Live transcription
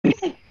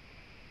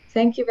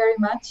Thank you very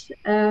much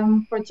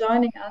for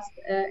joining us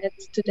at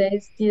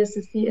today's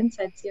DSSC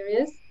Insight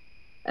series.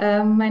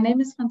 My name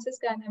is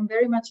Franziska, and I'm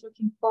very much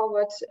looking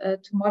forward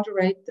to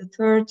moderate the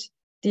third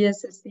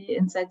DSSC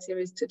Insight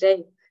series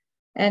today.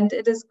 And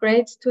it is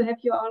great to have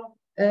you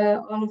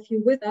all of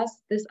you with us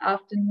this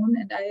afternoon,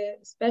 and I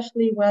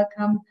especially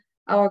welcome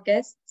our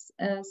guests,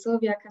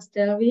 Silvia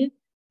Castelvi,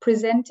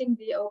 presenting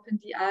the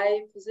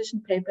OpenDI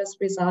position papers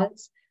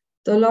results,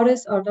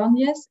 Dolores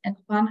Ordóñez and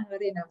Juan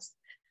Arenas.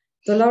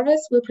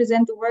 Dolores will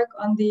present the work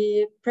on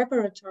the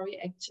preparatory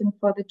action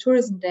for the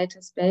tourism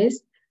data space,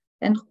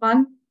 and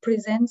Juan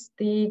presents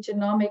the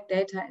genomic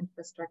data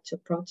infrastructure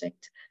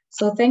project.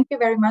 So thank you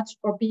very much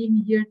for being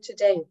here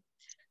today.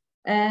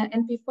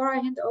 And before I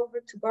hand over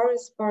to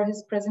Boris for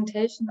his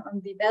presentation on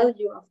the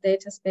value of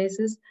data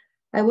spaces,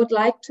 I would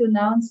like to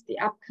announce the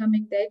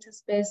upcoming Data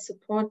Space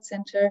Support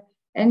Center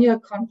annual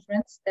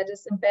conference that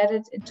is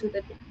embedded into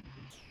the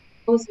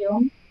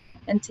symposium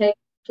and take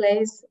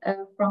place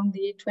from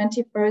the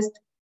 21st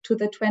to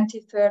the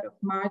 23rd of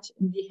March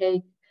in The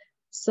Hague.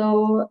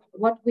 So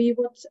what we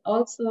would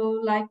also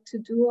like to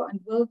do and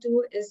will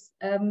do is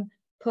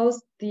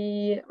post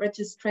the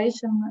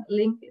registration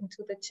link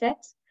into the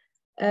chat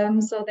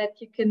so that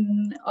you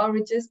can all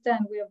register,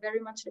 and we are very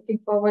much looking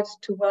forward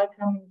to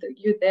welcoming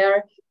you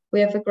there.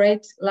 We have a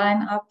great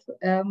lineup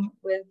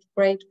with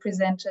great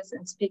presenters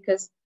and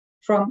speakers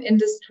from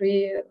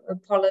industry,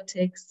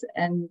 politics,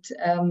 and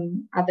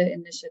other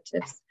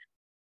initiatives.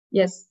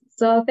 Yes,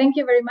 so thank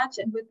you very much.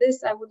 And with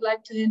this, I would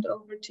like to hand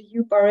over to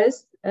you,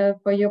 Boris,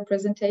 for your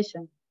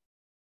presentation.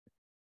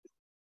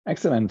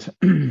 Excellent.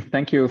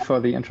 Thank you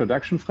for the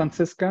introduction,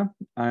 Franziska.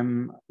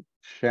 I'm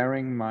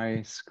sharing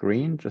my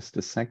screen just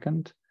a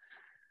second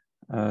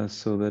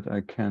so that I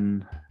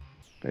can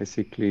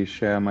basically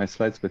share my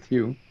slides with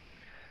you.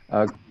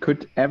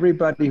 Could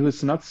everybody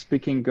who's not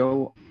speaking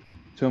go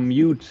to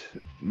mute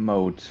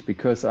mode,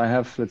 because I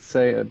have, let's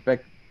say, a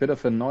bit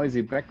of a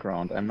noisy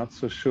background. I'm not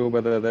so sure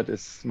whether that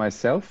is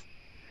myself,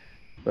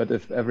 but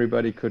if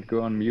everybody could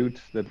go on mute,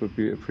 that would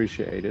be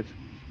appreciated.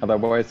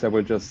 Otherwise, I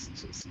will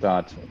just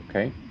start,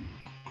 okay?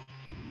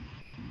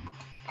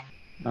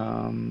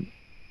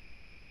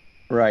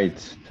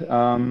 Right.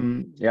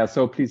 Yeah,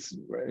 so please,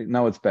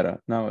 now it's better.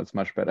 Now it's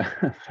much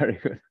better. Very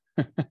good.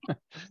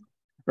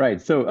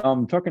 Right,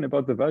 so talking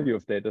about the value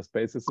of data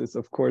spaces is,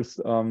 of course,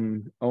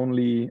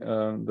 only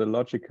the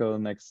logical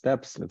next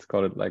steps, let's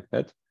call it like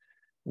that.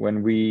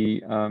 When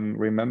we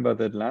remember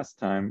that last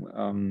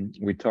time,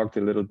 we talked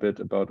a little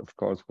bit about, of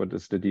course, what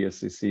is the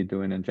DSSC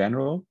doing in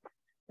general.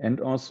 And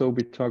also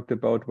we talked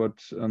about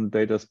what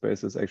data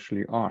spaces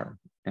actually are.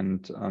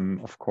 And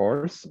of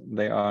course,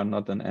 they are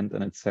not an end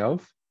in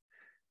itself,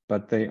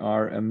 but they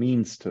are a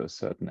means to a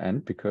certain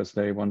end, because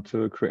they want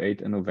to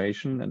create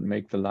innovation and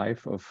make the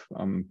life of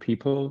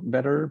people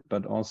better,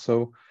 but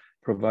also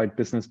provide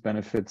business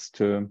benefits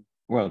to,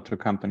 well, to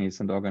companies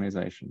and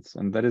organizations.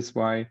 And that is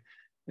why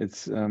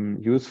it's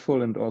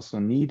useful and also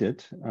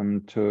needed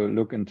to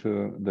look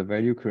into the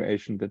value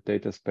creation that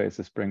data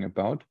spaces bring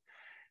about.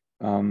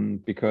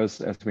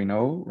 Because as we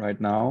know right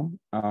now,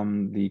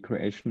 the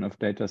creation of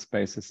data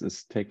spaces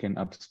is taking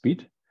up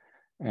speed.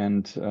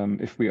 And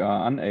if we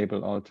are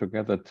unable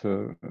altogether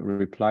to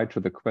reply to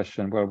the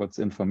question, well, what's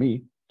in for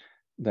me,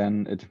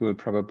 then it will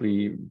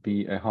probably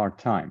be a hard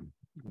time,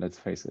 let's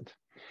face it.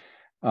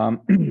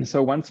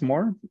 So once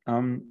more,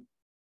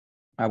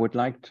 I would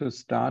like to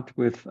start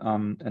with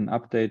an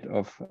update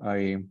of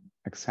an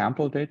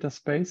example data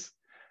space,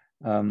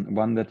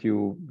 one that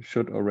you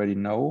should already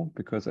know,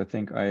 because I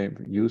think I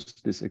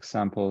used this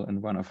example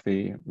in one of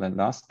the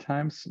last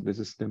times. This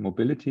is the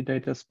mobility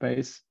data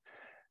space,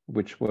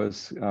 which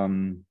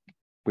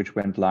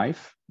went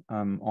live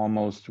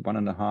almost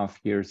 1.5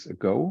 years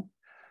ago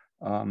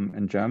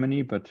in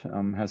Germany, but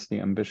has the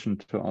ambition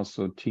to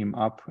also team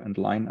up and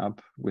line up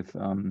with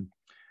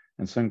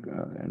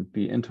and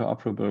be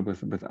interoperable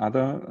with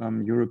other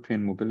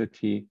European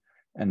mobility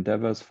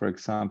endeavors, for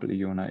example,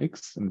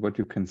 EUNAX. And what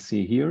you can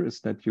see here is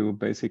that you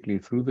basically,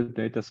 through the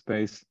data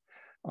space,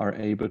 are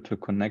able to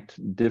connect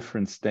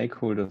different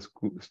stakeholder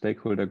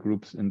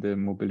groups in the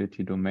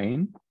mobility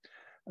domain.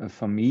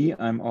 For me,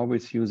 I'm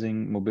always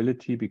using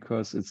mobility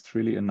because it's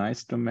really a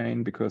nice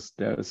domain, because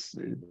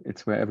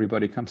it's where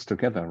everybody comes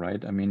together,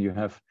 right? I mean, you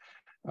have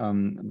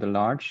the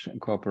large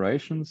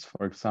corporations,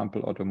 for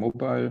example,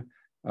 automobile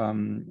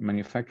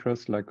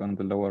manufacturers, like on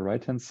the lower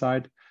right-hand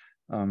side.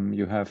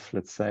 You have,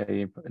 let's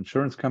say,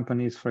 insurance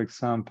companies, for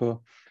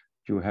example.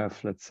 You have,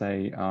 let's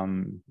say,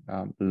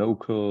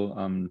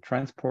 local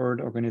transport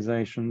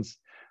organizations.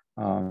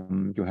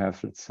 You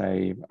have, let's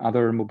say,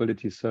 other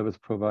mobility service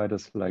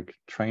providers like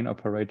train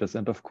operators.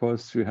 And of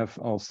course, you have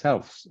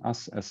ourselves,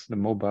 us as the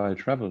mobile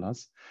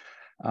travelers.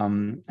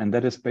 And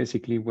that is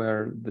basically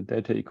where the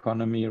data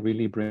economy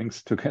really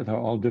brings together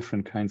all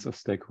different kinds of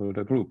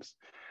stakeholder groups.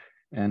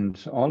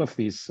 And all of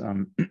these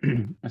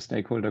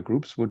stakeholder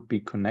groups would be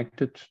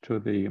connected to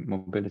the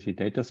mobility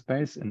data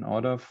space in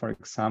order, for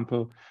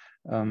example,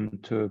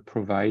 to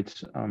provide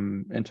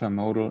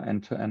intermodal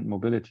end-to-end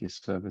mobility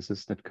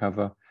services that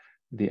cover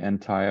the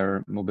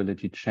entire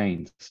mobility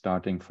chain,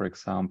 starting, for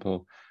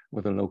example,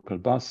 with a local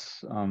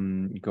bus,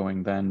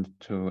 going then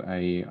to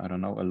a, I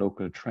don't know, a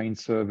local train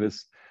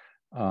service,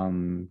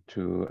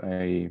 to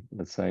a,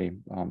 let's say,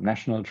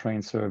 national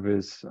train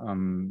service,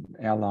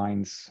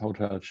 airlines,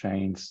 hotel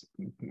chains,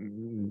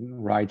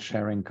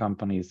 ride-sharing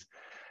companies.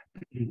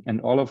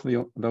 And all of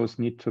those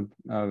need to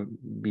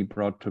be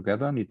brought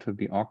together, need to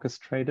be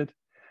orchestrated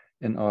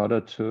in order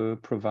to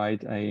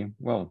provide a,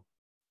 well,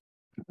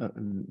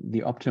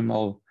 the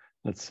optimal,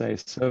 let's say,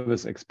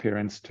 service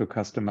experience to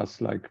customers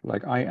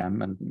like I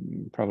am,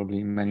 and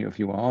probably many of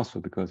you are also,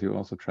 because you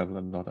also travel a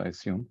lot, I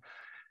assume.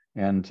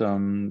 And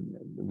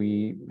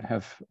we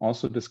have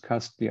also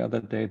discussed the other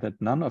day that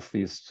none of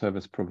these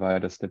service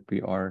providers that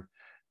we are,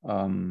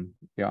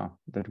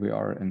 that we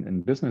are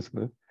in business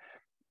with,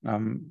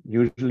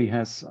 usually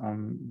has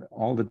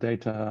all the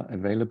data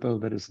available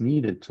that is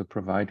needed to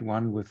provide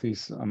one with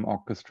these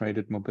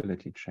orchestrated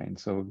mobility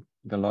chains. So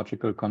the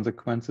logical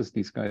consequences,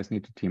 these guys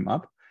need to team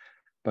up,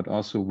 but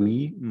also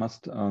we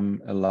must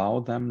allow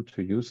them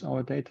to use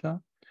our data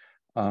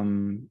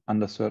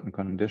under certain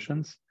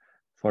conditions.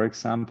 For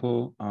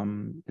example,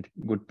 it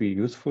would be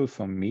useful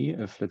for me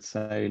if, let's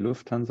say,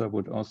 Lufthansa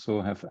would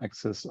also have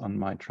access on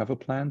my travel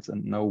plans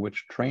and know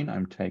which train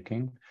I'm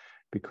taking,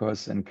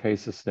 because in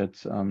cases that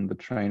the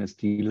train is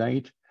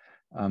delayed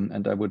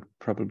and I would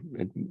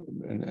probably,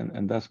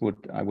 and thus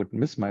I would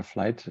miss my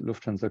flight,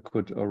 Lufthansa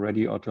could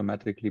already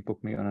automatically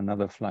book me on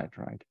another flight,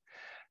 right?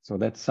 So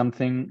that's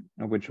something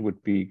which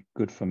would be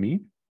good for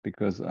me,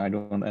 because I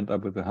don't end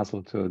up with the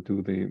hassle to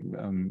do the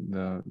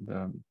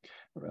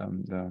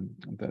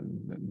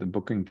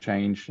booking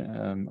change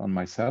on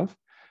myself,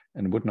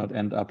 and would not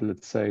end up,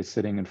 let's say,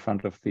 sitting in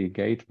front of the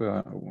gate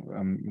where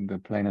the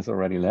plane has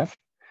already left.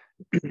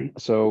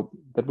 So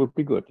that would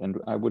be good,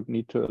 and I would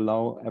need to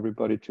allow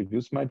everybody to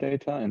use my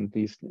data, and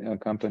these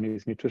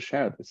companies need to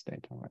share this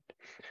data, right?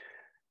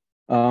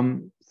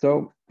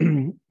 So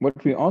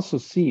what we also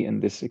see in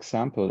this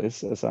example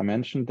is, as I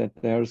mentioned, that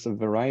there's a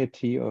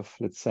variety of,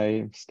 let's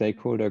say,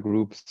 stakeholder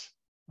groups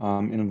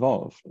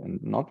involved,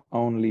 and not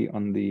only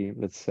on the,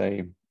 let's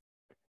say,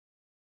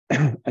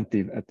 at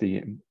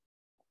the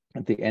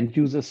end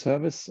user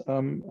service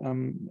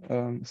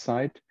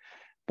side,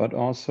 but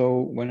also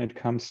when it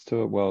comes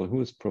to, well,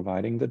 who is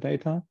providing the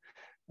data.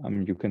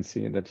 You can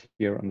see that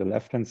here on the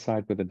left-hand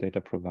side with the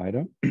data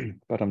provider,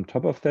 but on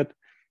top of that,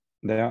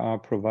 there are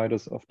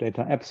providers of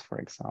data apps, for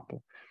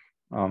example.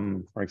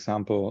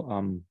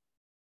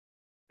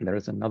 There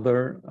is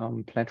another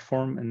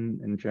platform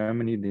in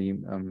Germany, the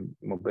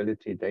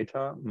Mobility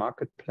Data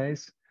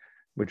Marketplace,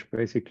 which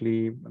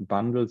basically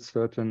bundles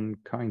certain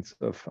kinds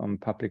of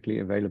publicly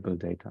available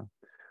data.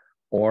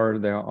 Or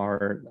there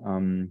are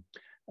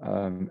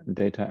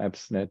data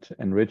apps that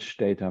enrich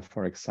data,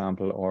 for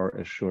example, or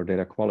assure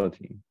data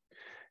quality.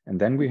 And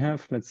then we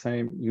have, let's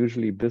say,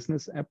 usually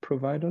business app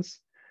providers,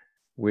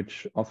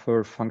 which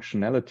offer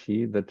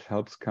functionality that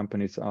helps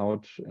companies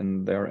out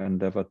in their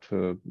endeavor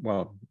to,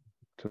 well,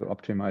 to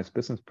optimize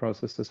business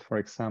processes, for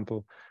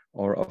example,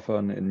 or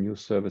offer new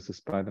services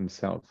by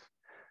themselves.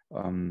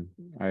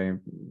 I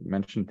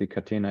mentioned the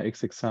Catena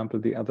X example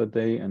the other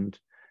day, and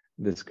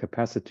this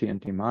capacity and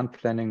demand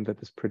planning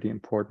that is pretty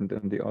important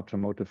in the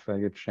automotive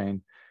value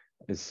chain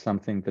is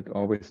something that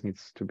always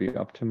needs to be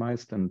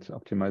optimized, and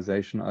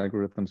optimization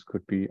algorithms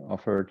could be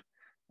offered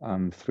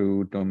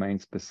through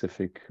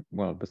domain-specific,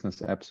 well,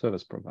 business app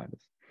service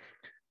providers.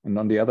 And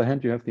on the other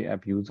hand, you have the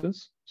app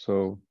users,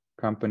 so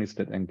companies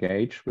that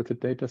engage with the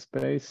data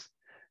space,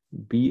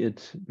 be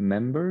it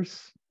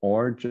members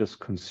or just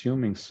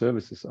consuming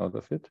services out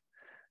of it,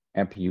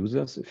 app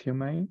users, if you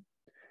may.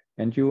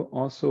 And you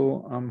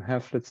also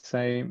have, let's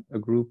say, a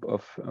group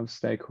of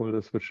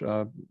stakeholders which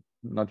are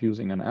not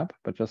using an app,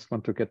 but just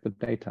want to get the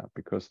data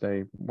because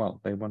they, well,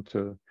 they want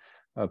to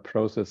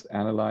process,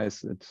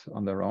 analyze it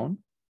on their own.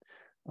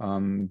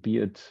 Be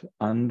it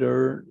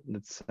under,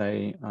 let's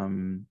say,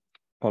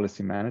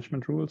 policy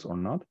management rules or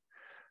not.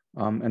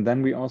 And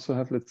then we also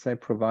have, let's say,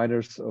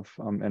 providers of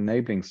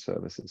enabling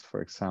services.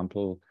 For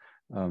example,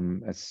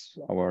 as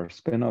our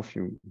spin-off,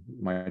 you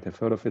might have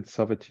heard of it,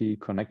 Sovety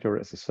Connector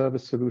as a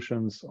Service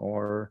Solutions,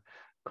 or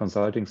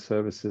consulting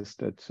services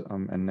that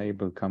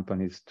enable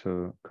companies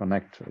to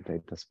connect to a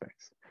data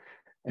space.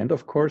 And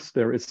of course,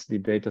 there is the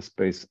data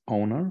space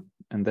owner,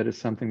 and that is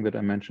something that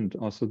I mentioned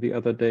also the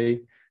other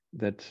day,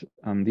 that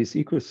these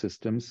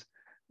ecosystems,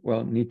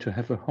 well, need to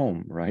have a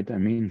home, right? I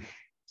mean,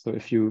 so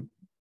if you,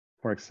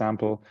 for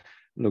example,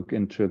 look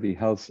into the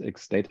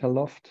HealthX Data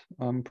Loft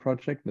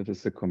project, that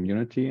is a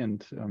community,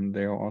 and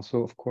they are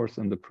also, of course,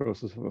 in the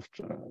process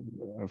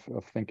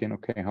of thinking,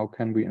 okay, how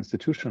can we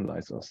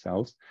institutionalize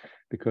ourselves?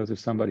 Because if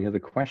somebody has a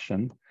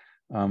question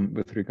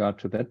with regard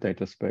to that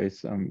data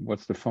space,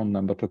 what's the phone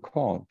number to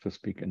call, to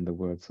speak in the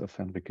words of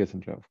Henry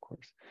Kissinger, of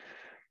course.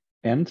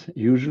 And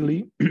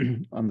usually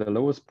on the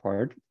lowest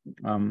part,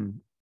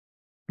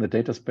 the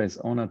data space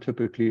owner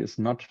typically is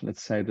not,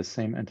 let's say, the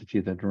same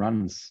entity that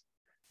runs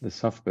the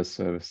software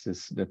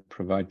services that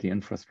provide the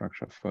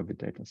infrastructure for the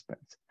data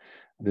space.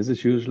 This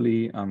is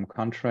usually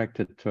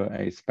contracted to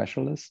a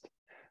specialist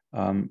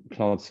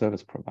cloud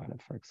service provider,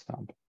 for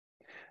example.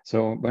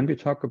 So when we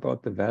talk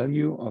about the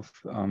value of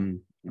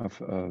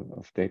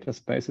data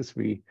spaces,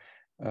 we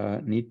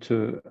need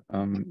to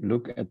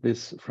look at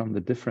this from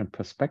the different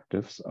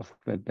perspectives of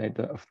the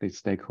data of the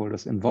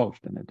stakeholders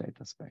involved in a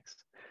data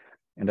space.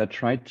 And I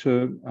tried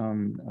to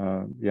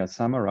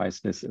summarize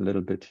this a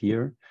little bit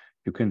here.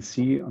 You can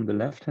see on the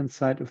left-hand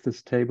side of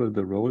this table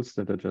the roles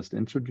that are just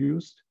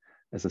introduced.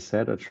 As I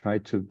said, I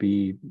tried to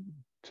be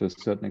to a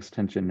certain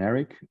extent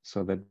generic,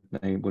 so that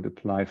they would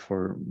apply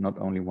for not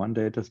only one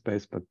data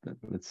space, but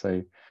let's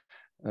say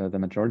the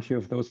majority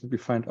of those that we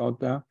find out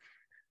there.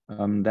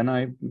 Then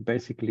I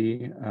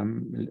basically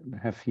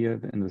have here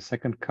in the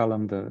second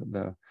column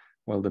the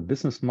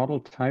business model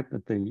type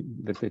that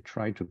they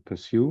try to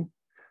pursue.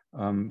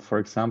 For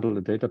example,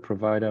 the data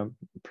provider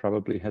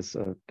probably has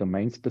a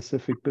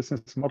domain-specific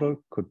business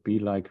model. Could be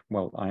like,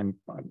 well,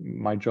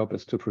 my job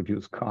is to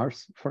produce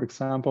cars, for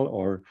example,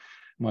 or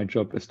my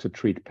job is to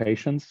treat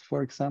patients,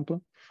 for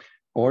example.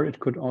 Or it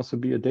could also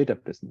be a data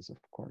business,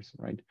 of course,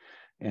 right?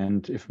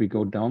 And if we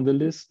go down the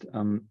list,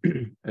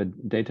 a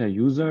data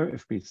user,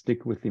 if we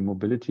stick with the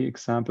mobility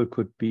example,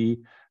 could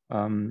be,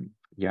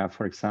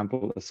 for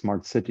example, a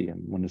smart city, a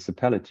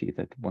municipality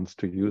that wants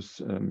to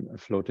use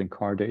floating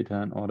car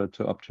data in order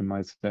to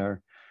optimize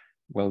their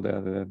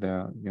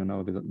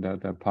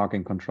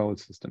parking control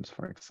systems,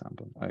 for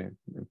example. I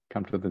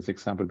come to this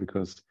example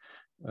because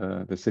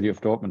the city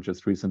of Dortmund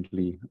just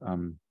recently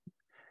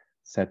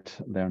set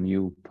their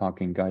new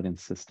parking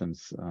guidance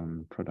systems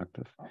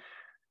productive.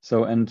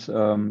 So, and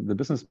the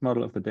business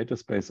model of the data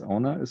space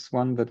owner is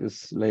one that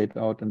is laid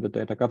out in the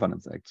Data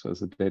Governance Act. So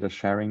as a data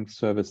sharing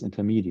service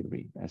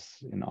intermediary, as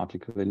in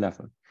Article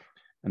 11.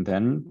 And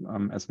then,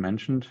 as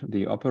mentioned,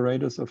 the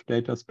operators of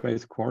data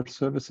space core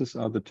services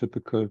are the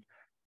typical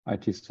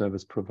IT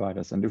service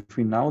providers. And if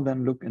we now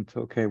then look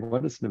into, okay,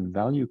 what is the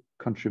value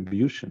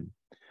contribution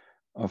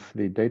of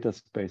the data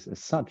space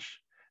as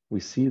such, we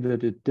see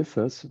that it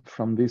differs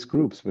from these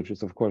groups, which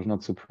is of course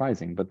not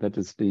surprising, but that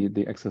is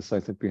the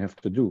exercise that we have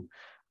to do.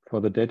 For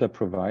the data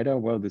provider,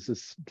 well, this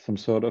is some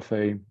sort of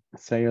a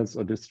sales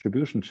or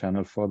distribution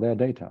channel for their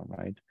data,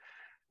 right?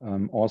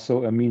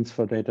 Also a means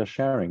for data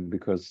sharing,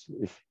 because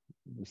if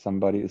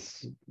somebody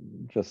is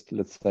just,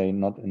 let's say,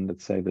 not in,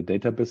 let's say, the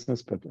data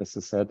business, but as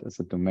I said, as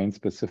a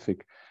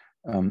domain-specific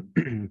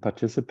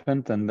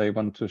participant, then they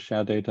want to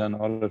share data in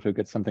order to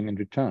get something in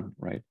return,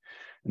 right?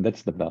 And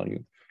that's the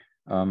value.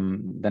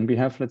 Then we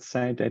have, let's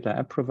say, data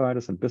app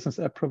providers and business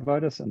app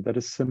providers, and that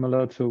is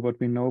similar to what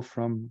we know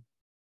from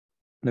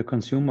the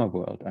consumer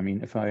world. I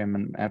mean, if I am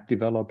an app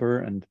developer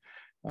and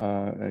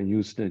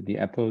use the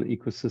Apple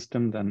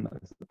ecosystem, then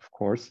of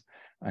course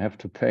I have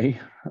to pay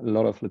a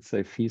lot of, let's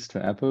say, fees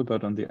to Apple,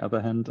 but on the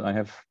other hand, I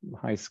have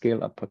high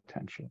scale-up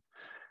potential.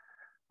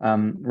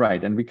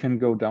 Right, and we can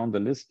go down the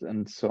list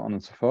and so on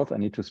and so forth. I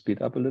need to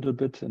speed up a little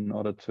bit in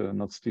order to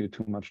not steal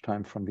too much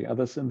time from the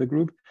others in the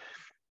group.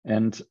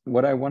 And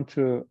what I want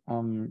to,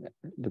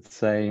 let's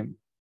say,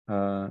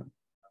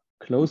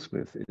 close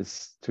with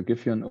is to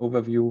give you an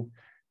overview.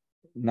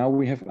 Now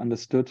we have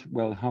understood,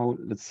 well, how,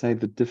 let's say,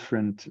 the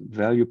different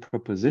value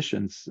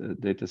propositions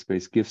data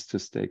space gives to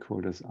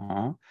stakeholders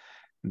are.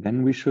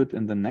 Then we should,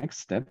 in the next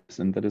steps,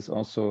 and that is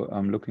also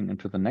looking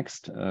into the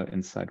next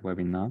Insight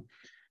webinar,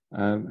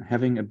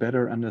 having a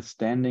better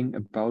understanding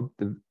about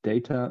the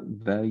data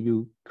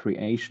value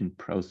creation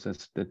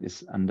process that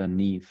is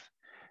underneath.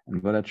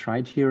 And what I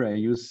tried here, I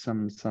used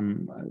some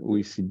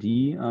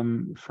OECD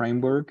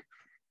framework,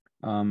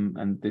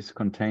 and this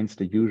contains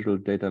the usual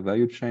data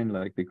value chain,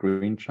 like the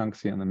green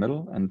chunks here in the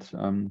middle,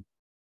 and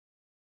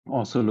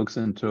also looks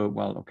into,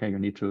 well, okay, you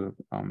need to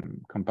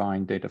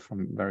combine data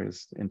from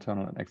various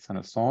internal and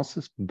external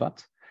sources,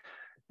 but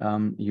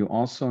you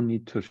also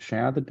need to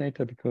share the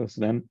data, because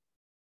then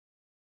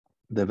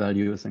the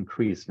value is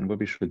increased. And what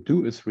we should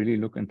do is really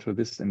look into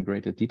this in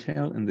greater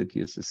detail in the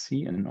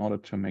DSSC in order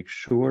to make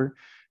sure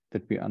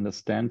that we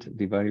understand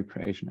the value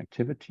creation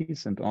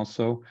activities, and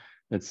also,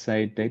 let's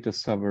say, data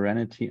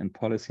sovereignty and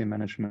policy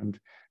management,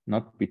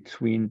 not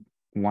between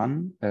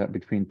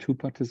two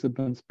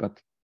participants, but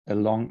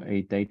along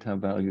a data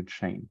value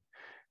chain.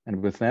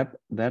 And with that,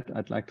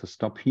 I'd like to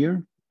stop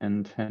here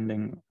and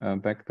handing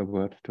back the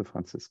word to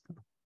Franziska.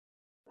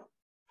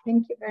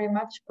 Thank you very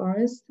much,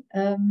 Boris.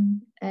 As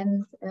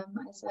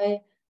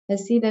I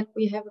see that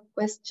we have a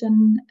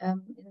question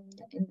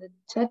in the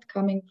chat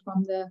coming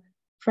from the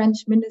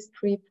French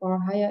Ministry for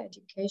Higher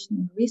Education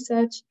and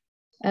Research,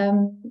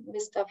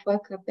 Mr.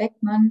 Volker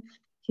Beckmann.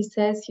 He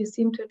says, you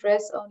seem to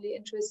address only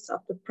interests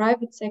of the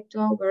private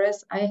sector,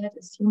 whereas I had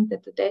assumed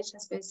that the data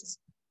spaces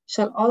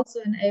shall also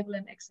enable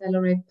and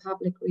accelerate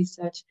public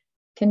research.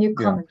 Can you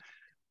comment? Yeah.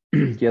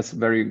 Yes,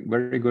 very,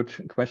 very good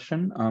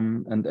question.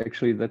 And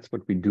actually, that's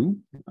what we do.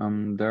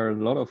 There are a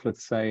lot of,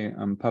 let's say,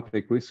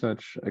 public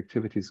research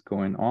activities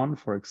going on.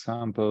 For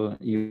example,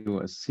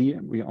 EUSC,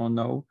 we all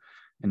know,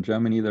 In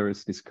Germany, there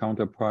is this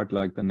counterpart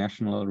like the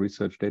National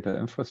Research Data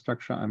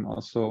Infrastructure I'm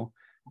also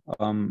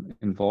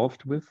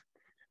involved with.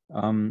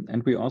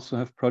 And we also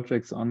have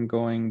projects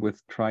ongoing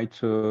with try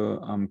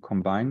to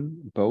combine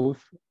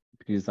both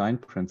design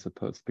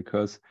principles,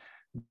 because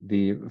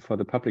for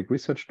the public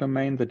research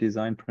domain, the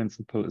design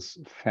principle is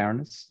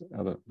fairness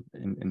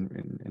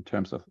in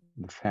terms of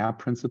the FAIR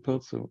principle,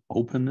 so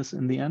openness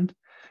in the end.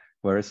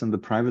 Whereas in the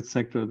private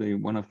sector,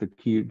 one of the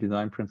key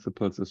design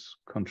principles is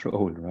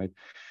control, right?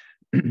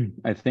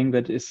 I think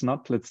that is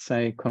not, let's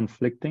say,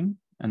 conflicting,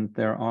 and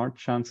there are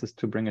chances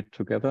to bring it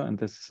together. And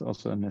this is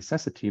also a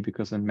necessity,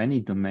 because in many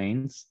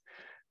domains,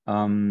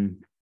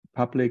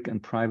 public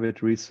and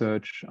private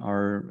research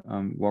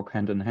walk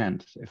hand in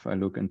hand. If I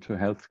look into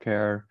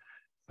healthcare,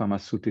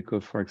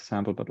 pharmaceutical, for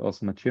example, but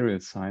also material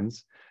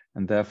science.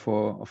 And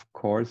therefore, of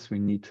course, we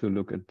need to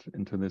look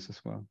into this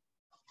as well.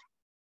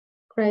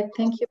 Great,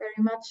 thank you very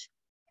much.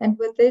 And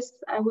with this,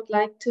 I would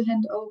like to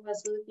hand over,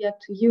 Sylvia,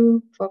 to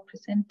you for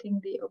presenting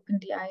the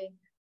OpenDI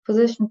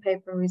position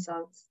paper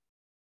results.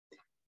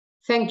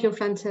 Thank you,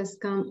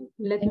 Francesca.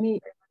 Let me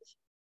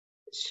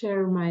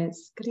share my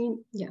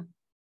screen. Yeah.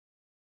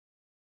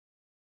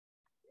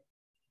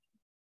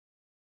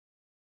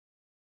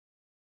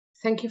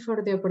 Thank you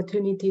for the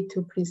opportunity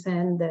to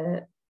present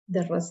the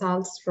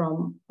results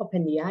from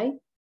OpenDI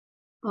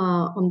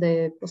on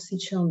the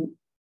position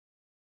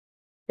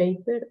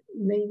paper.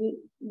 Maybe,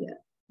 yeah,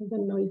 I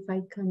don't know if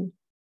I can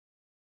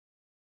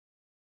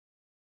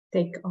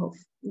take off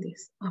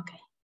this. Okay.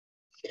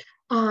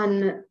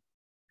 And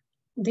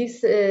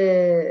this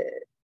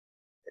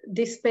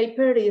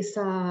paper is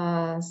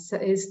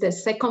the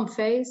second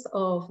phase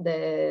of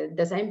the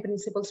design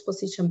principles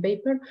position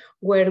paper,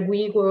 where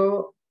we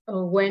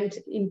went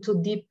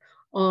into deep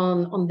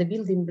on the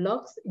building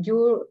blocks.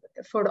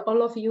 For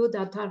all of you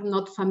that are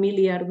not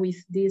familiar with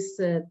this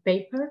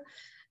paper,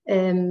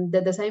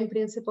 the design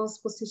principles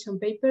position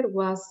paper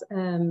was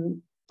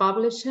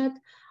published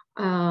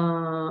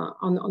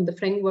on the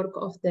framework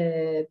of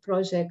the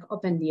project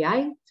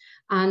OpenDI.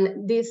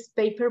 And this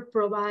paper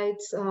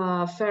provides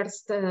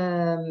first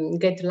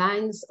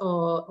guidelines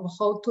on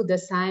how to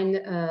design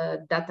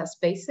data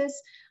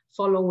spaces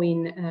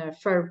following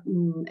fair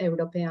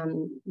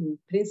European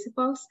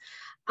principles.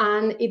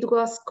 And it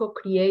was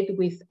co-created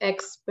with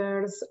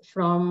experts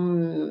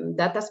from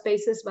data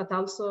spaces, but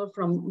also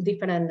from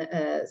different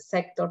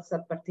sectors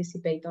that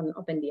participate on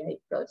OpenDI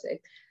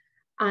project.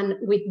 And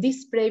with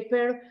this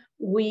paper,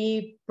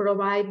 we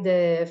provide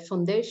the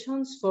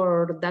foundations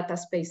for data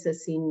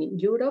spaces in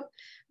Europe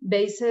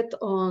based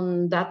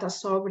on data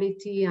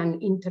sovereignty and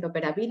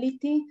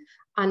interoperability,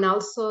 and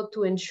also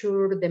to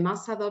ensure the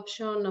mass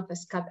adoption of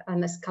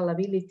and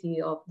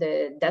scalability of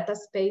the data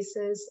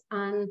spaces,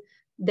 and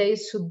they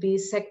should be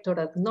sector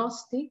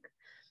agnostic.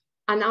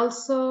 And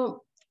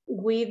also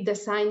we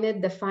defined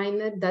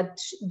that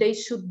they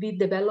should be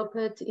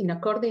developed in a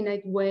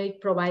coordinated way,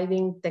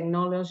 providing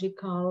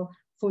technological,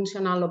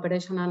 functional,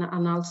 operational,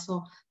 and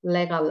also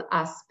legal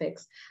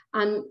aspects.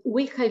 And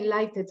we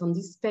highlighted on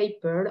this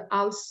paper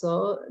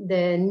also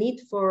the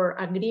need for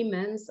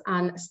agreements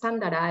and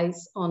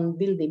standardize on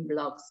building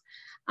blocks.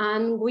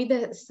 And we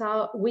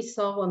saw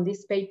on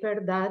this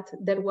paper that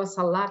there was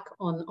a lack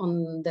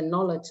on the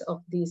knowledge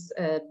of these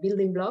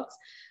building blocks.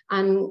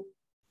 And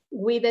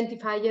we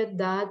identified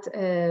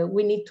that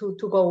we need to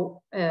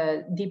go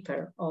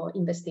deeper or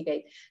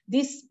investigate.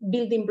 These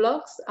building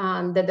blocks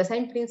and the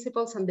design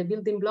principles and the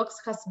building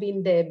blocks has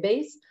been the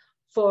base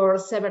for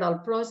several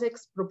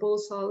projects,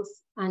 proposals,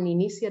 and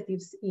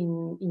initiatives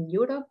in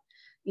Europe,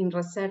 in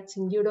research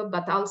in Europe,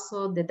 but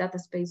also the Data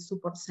Space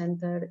Support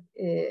Center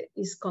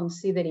is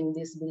considering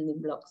these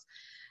building blocks.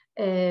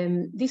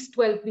 These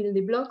 12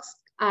 building blocks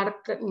are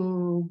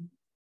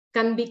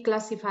can be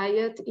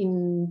classified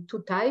in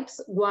two types.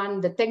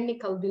 One, the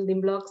technical building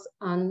blocks,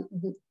 and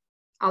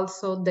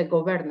also the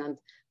governance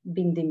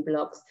building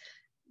blocks.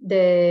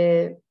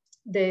 The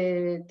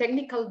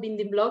technical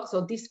building blocks,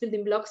 or these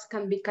building blocks,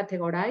 can be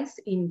categorized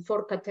in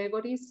 4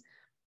 categories.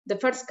 The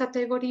first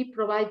category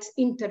provides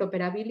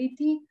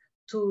interoperability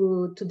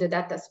to the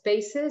data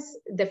spaces,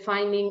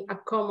 defining a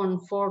common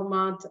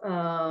format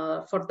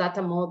for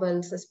data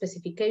models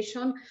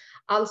specification,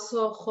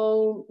 also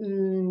how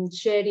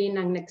sharing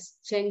and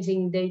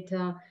exchanging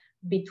data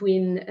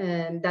between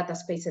data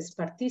spaces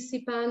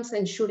participants,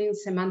 ensuring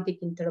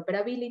semantic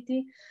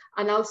interoperability,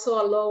 and also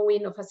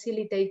allowing or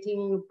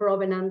facilitating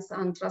provenance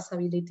and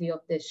traceability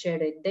of the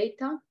shared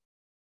data.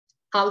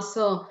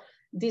 Also,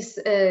 there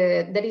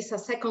is a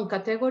second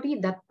category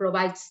that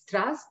provides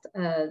trust,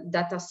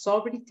 data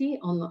sovereignty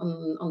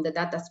on the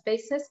data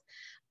spaces,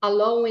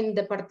 allowing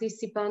the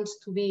participants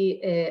to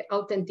be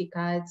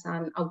authenticated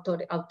and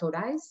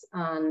authorized,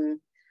 and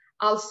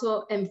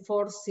also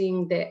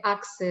enforcing the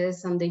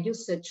access and the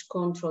usage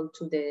control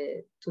to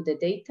the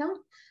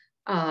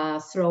data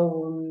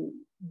through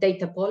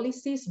data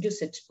policies,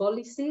 usage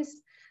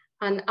policies,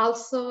 and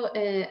also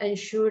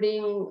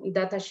ensuring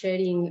data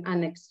sharing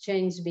and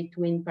exchange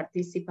between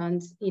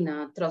participants in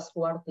a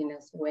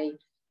trustworthiness way.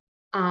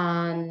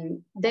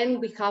 And then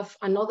we have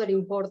another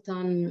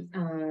important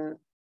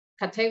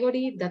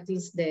category that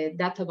is the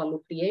data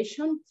value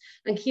creation.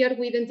 And here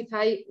we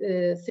identify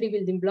 3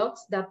 building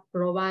blocks that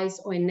provides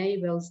or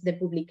enables the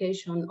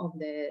publication of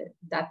the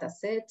data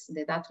sets,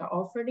 the data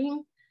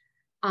offering.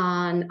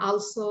 And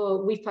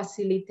also we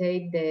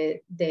facilitate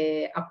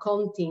the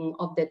accounting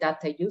of the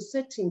data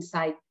usage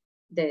inside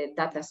the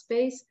data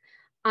space,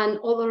 and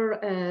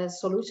other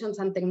solutions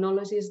and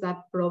technologies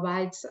that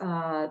provides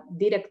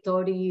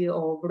directory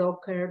or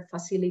broker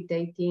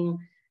facilitating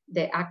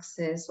the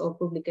access or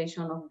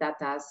publication of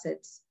data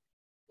assets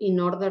in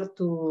order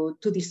to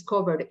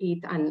discover it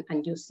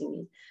and using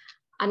it.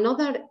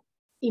 Another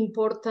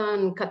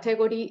important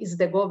category is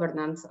the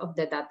governance of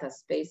the data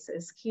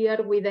spaces.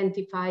 Here we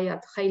identify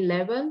at high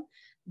level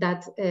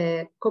that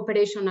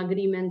cooperation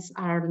agreements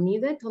are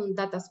needed on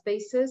data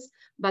spaces,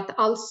 but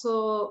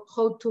also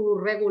how to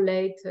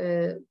regulate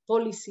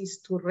policies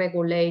to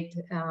regulate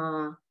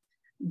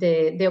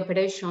the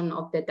operation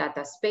of the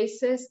data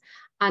spaces,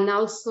 and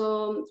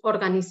also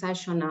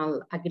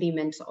organizational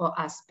agreements or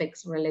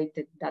aspects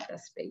related to data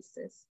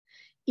spaces.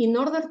 In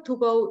order to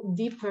go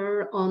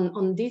deeper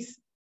on these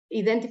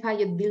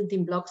identified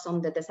building blocks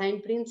on the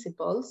design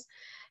principles,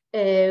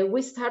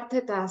 we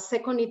started a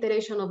second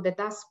iteration of the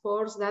task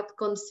force that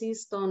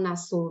consists on a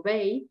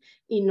survey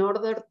in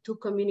order to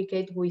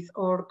communicate with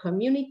our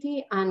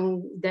community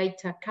and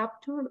data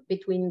capture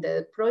between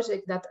the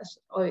project that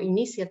or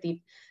initiative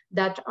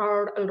that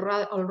are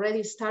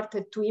already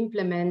started to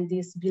implement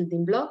these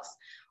building blocks.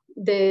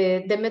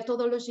 The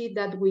methodology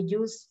that we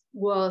used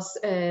was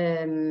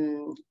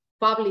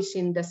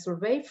publishing the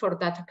survey for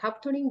data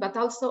capturing, but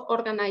also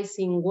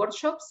organizing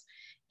workshops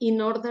in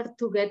order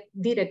to get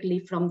directly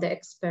from the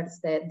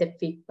experts the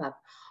feedback.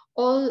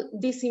 All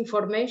this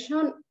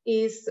information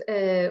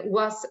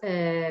was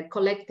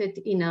collected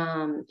in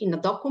a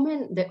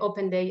document, the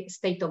Open Day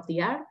State of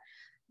the Art,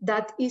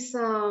 that is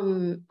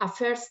a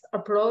first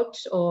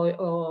approach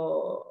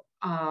or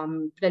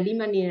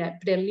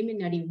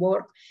preliminary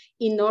work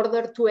in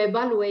order to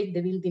evaluate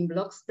the building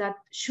blocks that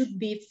should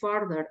be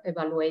further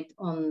evaluated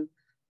on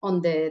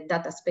the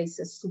Data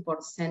Spaces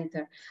Support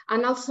Center.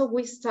 And also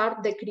we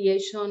start the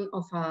creation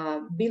of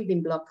a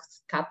building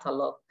blocks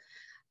catalog.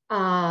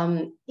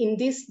 In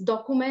this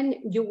document,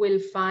 you will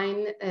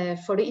find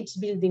for each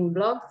building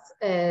block,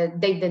 the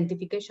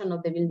identification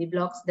of the building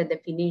blocks, the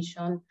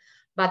definition,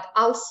 but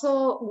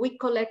also we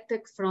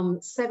collected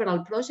from several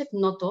projects,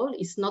 not all,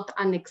 it's not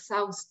an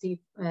exhaustive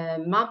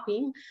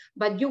mapping,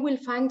 but you will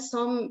find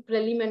some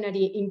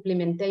preliminary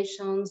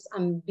implementations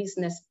and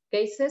business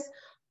cases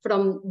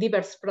from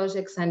diverse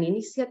projects and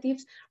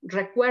initiatives,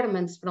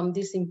 requirements from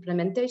these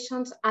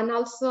implementations, and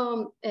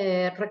also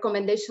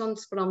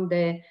recommendations from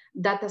the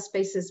Data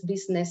Spaces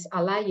Business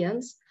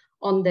Alliance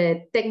on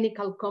the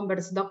technical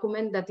converse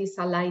document that is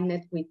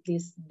aligned with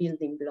these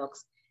building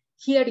blocks.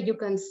 Here you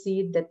can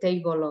see the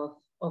table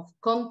of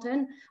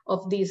content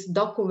of these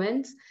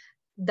documents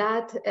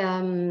that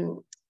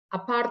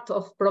apart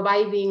of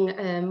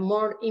providing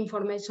more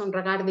information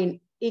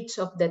regarding each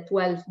of the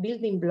 12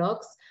 building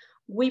blocks,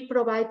 we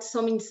provide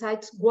some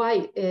insights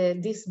why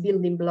these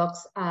building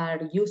blocks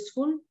are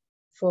useful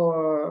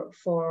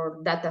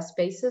for data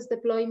spaces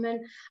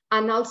deployment.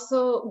 And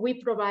also we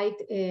provide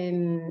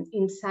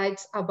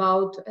insights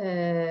about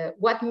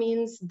what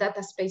means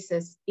data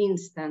spaces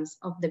instance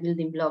of the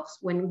building blocks.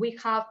 When we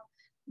have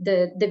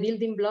the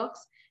building blocks,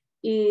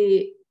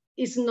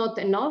 it's not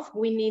enough.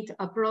 We need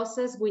a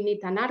process, we need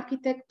an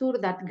architecture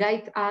that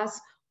guides us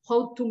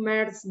how to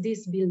merge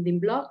these building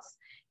blocks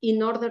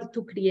in order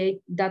to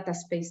create data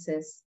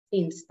spaces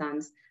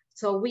instance.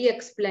 So we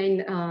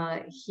explain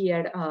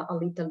here a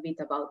little bit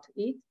about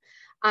it.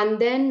 And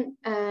then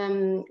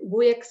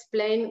we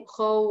explain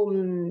how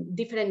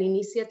different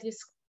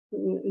initiatives,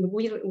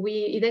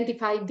 we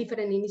identify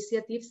different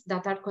initiatives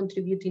that are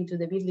contributing to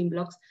the building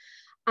blocks.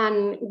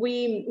 And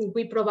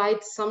we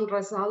provide some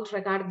results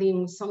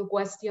regarding some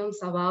questions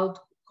about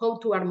how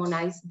to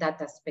harmonize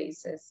data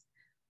spaces.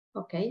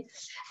 Okay,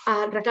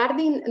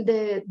 regarding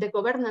the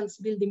governance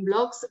building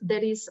blocks,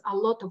 there is a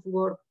lot of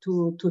work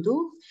to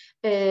do.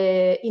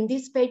 In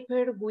this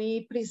paper,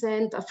 we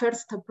present a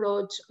first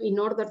approach in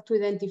order to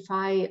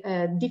identify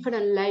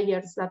different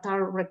layers that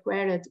are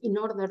required in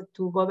order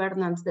to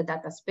governance the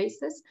data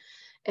spaces.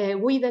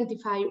 We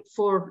identify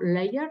 4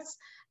 layers.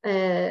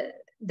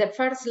 The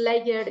first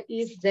layer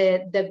is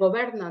the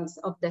governance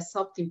of the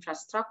soft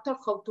infrastructure,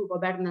 how to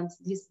governance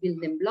these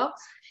building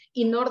blocks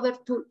in order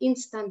to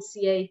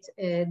instantiate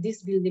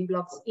these building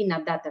blocks in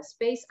a data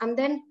space. And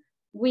then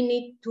we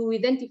need to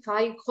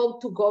identify how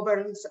to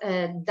govern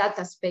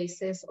data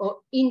spaces or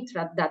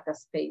intra-data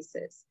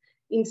spaces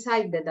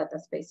inside the data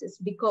spaces,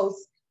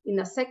 because in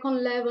a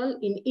second level,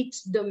 in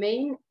each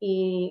domain,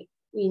 in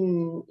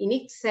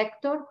each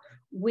sector,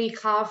 we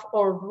have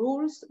our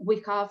rules,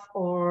 we have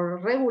our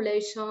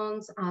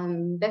regulations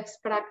and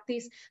best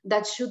practice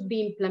that should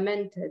be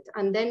implemented.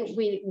 And then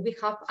we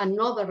have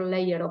another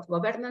layer of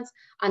governance.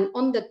 And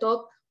on the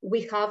top,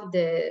 we have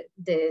the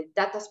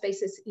data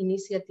spaces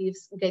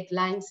initiatives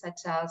guidelines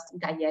such as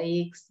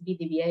Gaia-X,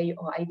 BDBA,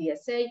 or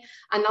IDSA,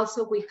 and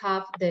also we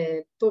have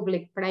the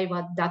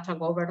public-private data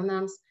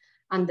governance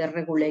and the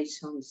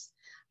regulations.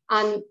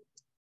 And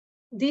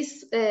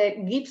this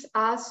gives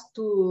us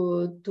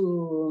we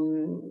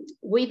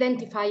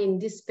identify in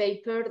this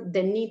paper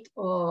the need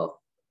of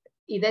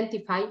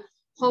identify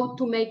how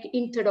to make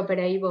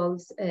interoperable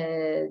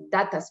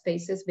data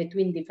spaces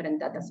between different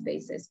data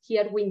spaces.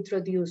 Here we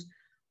introduce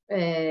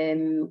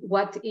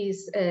what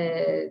is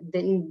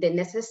the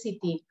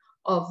necessity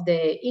of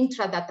the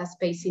intra-data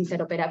space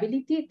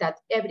interoperability, that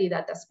every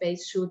data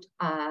space should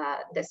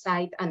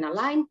decide and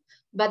align,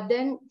 but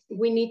then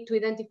we need to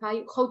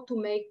identify how to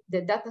make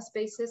the data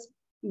spaces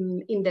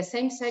in the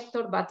same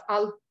sector, but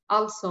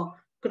also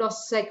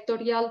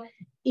cross-sectorial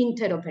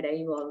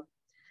interoperable.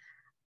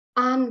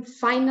 And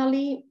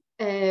finally,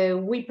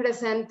 we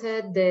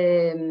presented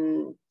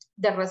the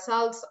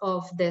results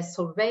of the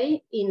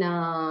survey in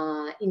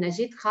a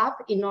GitHub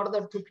in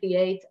order to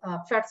create a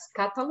first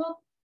catalog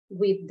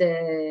with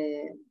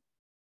the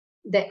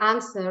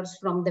answers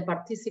from the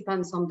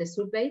participants on the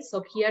survey.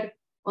 So here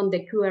on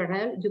the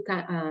QRL,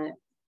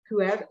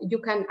 you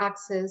can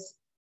access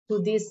to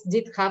this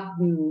GitHub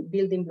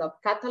building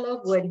block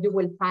catalog, where you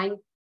will find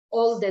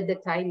all the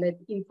detailed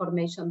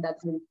information that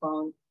we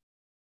found.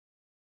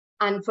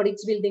 And for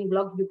each building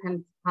block, you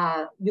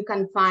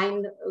can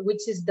find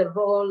which is the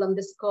role and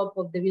the scope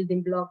of the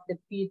building block, the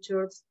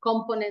features,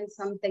 components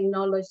and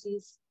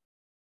technologies,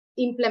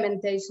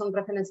 implementation,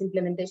 reference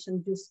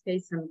implementation, use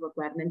case and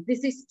requirement.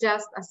 This is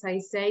just, as I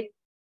said,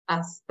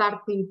 a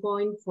starting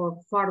point for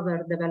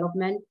further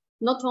development,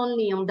 not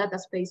only on Data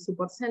Space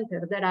Support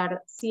Center. There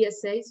are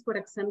CSAs, for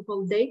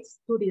example, dates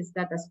to this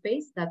data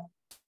space that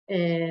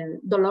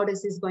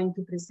Dolores is going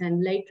to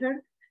present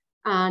later,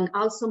 and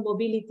also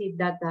mobility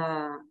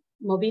data,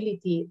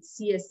 mobility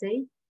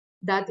CSA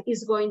that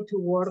is going to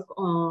work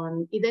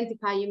on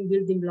identifying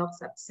building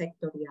blocks at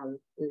sectorial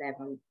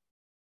level.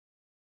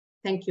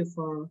 Thank you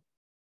for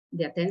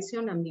the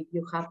attention, and if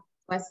you have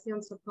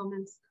questions or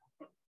comments.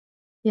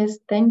 Yes,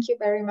 thank you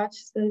very much,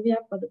 Sylvia,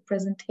 for the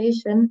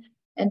presentation.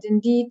 And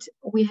indeed,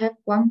 we have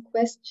one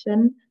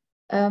question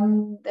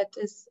that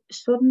is,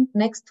 shouldn't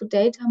next to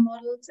data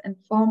models and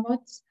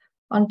formats,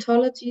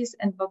 ontologies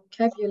and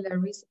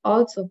vocabularies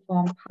also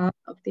form part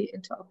of the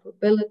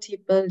interoperability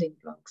building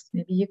blocks?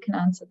 Maybe you can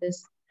answer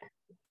this.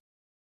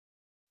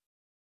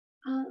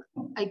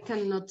 I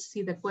cannot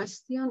see the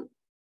question.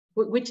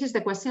 Which is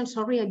the question?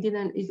 Sorry, I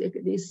didn't.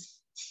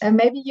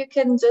 Maybe you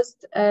can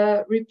just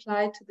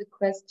reply to the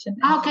question.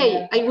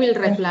 Okay, I will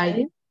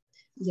reply.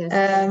 Yes.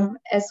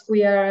 As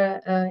we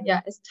are,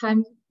 as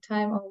time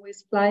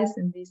always flies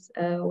in these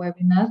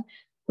webinars,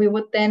 we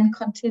would then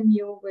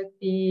continue with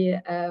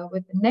the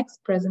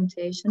next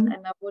presentation,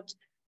 and I would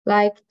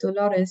like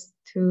Dolores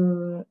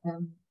to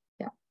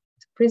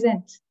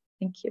present.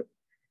 Thank you.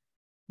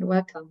 You're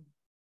welcome.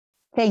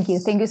 Thank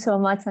you so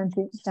much,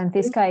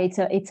 Francisca.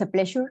 It's a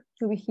pleasure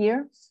to be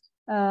here.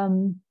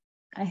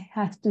 I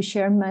have to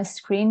share my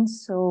screen,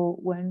 so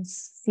when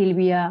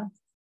Sylvia,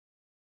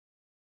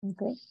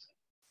 okay.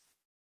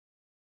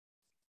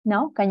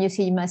 Now, can you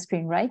see my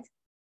screen, right?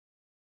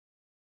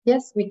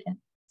 Yes, we can.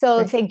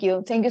 So thank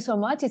you so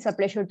much. It's a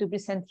pleasure to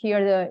present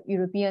here the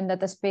European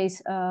Data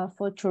Space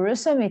for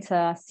Tourism. It's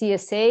a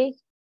CSA,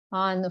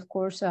 and of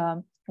course,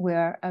 we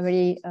are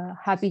very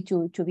happy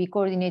to be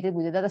coordinated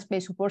with the Data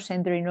Space Support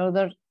Center in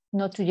order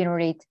not to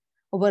generate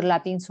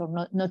overlappings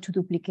or not to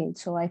duplicate.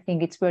 So I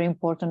think it's very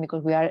important,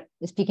 because we are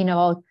speaking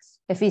about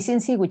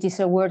efficiency, which is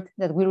a word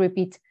that we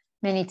repeat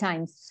many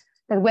times.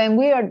 That when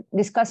we are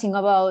discussing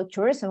about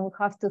tourism, we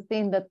have to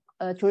think that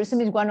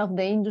tourism is one of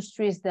the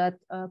industries that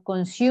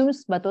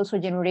consumes but also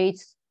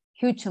generates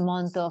huge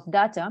amount of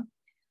data.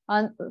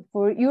 And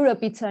for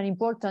Europe, it's an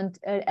important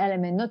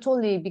element, not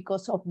only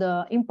because of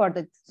the impact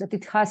that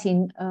it has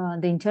in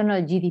the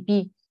internal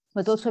GDP,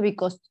 but also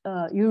because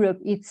Europe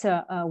is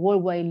a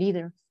worldwide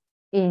leader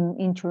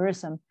in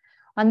tourism.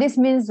 And this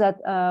means that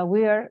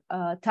we are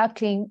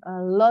tackling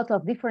a lot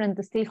of different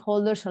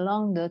stakeholders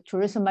along the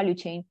tourism value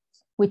chain,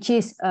 which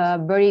is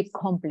very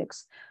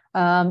complex.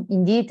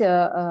 Indeed,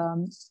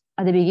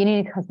 at the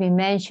beginning, it has been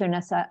mentioned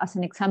as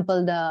an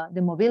example,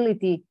 the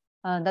mobility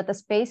data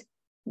space,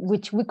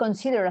 which we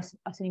consider as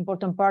an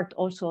important part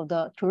also of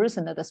the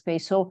tourism data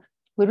space. So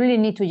we really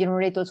need to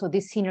generate also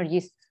these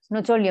synergies,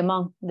 not only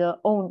among the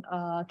own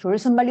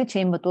tourism value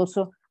chain, but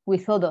also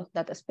with other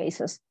data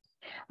spaces.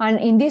 And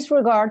in this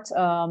regard,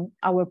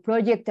 our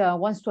project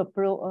wants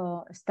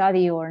to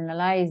study or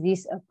analyze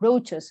these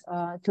approaches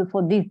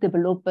for this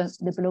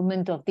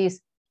development of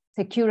this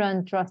secure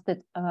and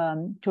trusted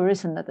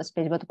tourism data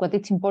space. But what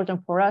is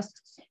important for us,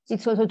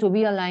 it's also to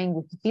be aligned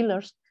with the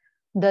pillars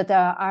that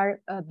are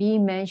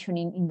being mentioned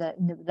in the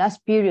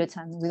last periods.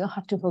 And we don't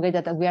have to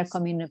forget that we are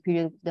coming in a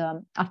period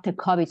after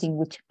COVID, in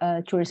which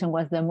tourism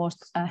was the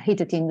most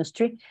hated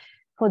industry.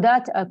 For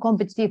that,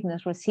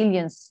 competitiveness,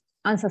 resilience,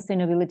 and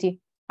sustainability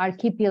are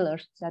key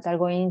pillars that are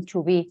going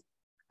to be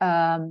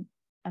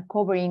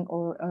covering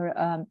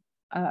or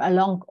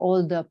along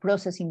all the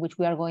process in which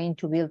we are going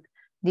to build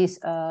this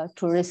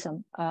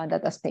tourism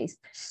data space.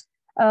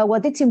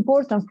 What is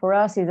important for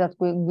us is that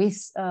when we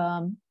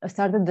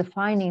started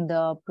defining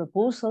the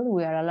proposal,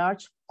 we are a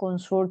large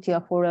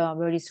consortia for a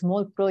very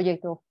small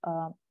project of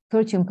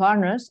 13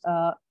 partners,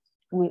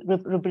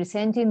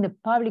 representing the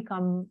public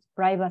and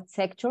private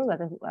sector, that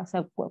as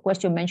a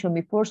question mentioned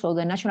before. So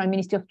the National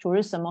Ministry of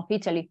Tourism of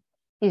Italy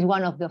is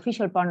one of the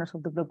official partners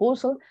of the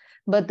proposal,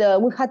 but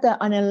we had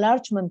an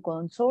enlargement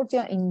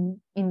consortia in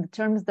the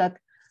terms that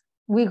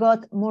we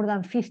got more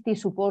than 50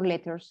 support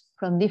letters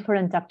from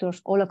different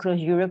actors all across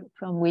Europe,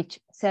 from which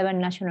 7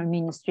 national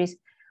ministries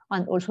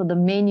and also the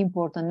main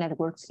important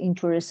networks in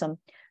tourism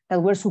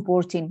that were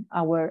supporting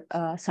our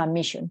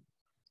submission.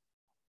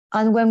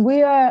 And when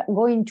we are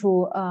going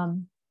to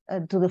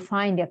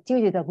define the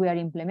activity that we are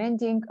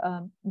implementing,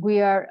 we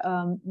are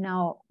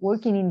now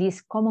working in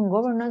this common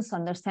governance,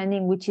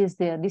 understanding which is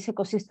this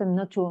ecosystem,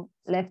 not to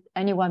left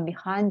anyone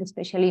behind,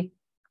 especially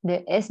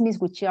the SMEs,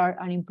 which are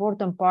an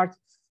important part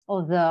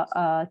of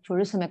the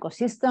tourism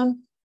ecosystem.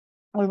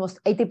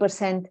 Almost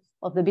 80%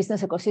 of the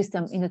business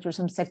ecosystem in the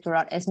tourism sector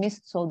are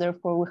SMEs, so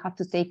therefore we have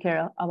to take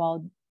care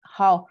about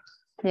how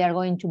they are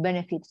going to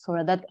benefit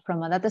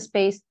from a data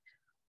space.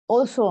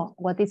 Also,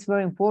 what is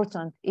very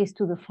important is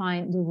to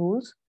define the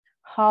rules,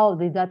 how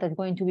the data is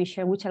going to be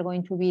shared, which are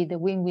going to be the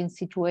win-win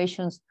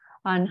situations,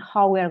 and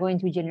how we are going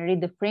to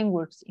generate the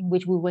frameworks in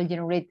which we will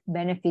generate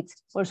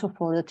benefits also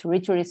for the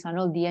territories and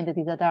all the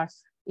entities that are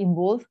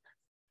involved.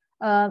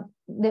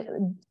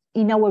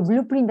 In our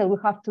blueprint that we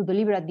have to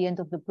deliver at the end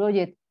of the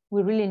project,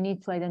 we really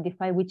need to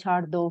identify which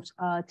are those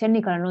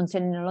technical and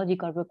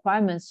non-technological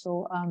requirements.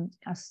 So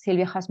as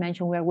Silvia has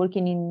mentioned, we are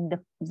working in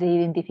the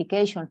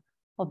identification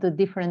of the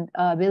different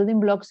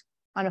building blocks.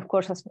 And of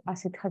course,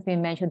 as it has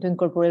been mentioned, to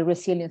incorporate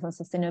resilience and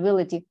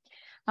sustainability.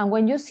 And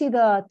when you see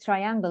the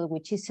triangle,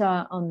 which is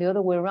on the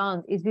other way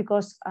around, is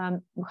because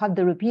we have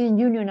the European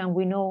Union and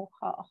we know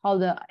how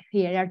the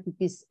hierarchy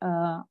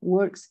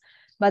works.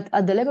 But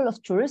at the level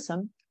of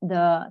tourism,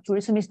 the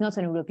tourism is not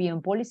an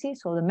European policy,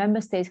 so the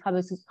member states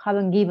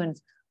haven't given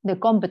the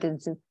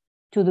competence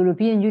to the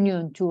European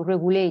Union to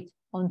regulate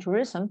on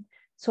tourism.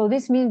 So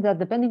this means that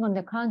depending on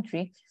the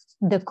country,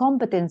 the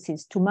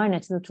competencies to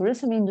manage the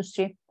tourism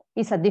industry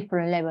is at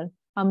different level.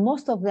 And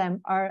most of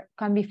them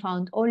can be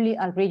found only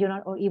at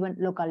regional or even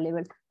local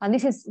level. And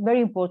this is very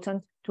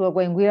important to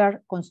when we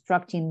are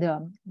constructing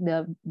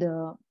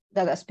the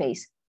data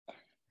space.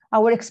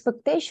 Our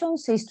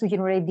expectations is to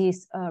generate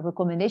this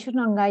recommendation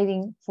and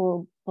guiding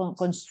for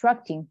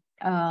constructing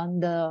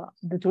the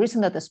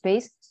tourism data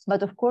space.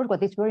 But of course,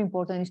 what is very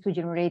important is to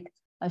generate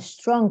a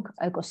strong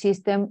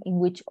ecosystem in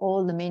which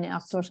all the main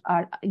actors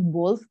are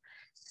involved.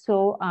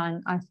 So,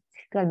 and as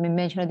has been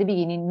mentioned at the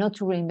beginning, not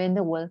to reinvent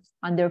the wheel,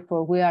 and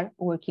therefore we are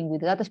working with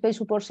the Data Space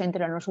Support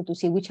Center and also to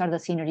see which are the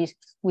synergies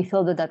with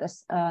all the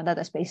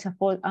data space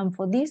support. And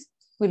for this,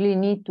 we really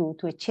need to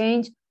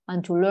exchange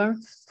and to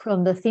learn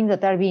from the things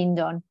that are being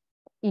done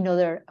in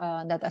other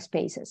data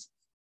spaces.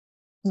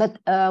 But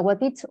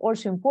what is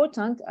also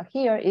important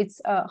here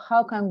is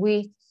how can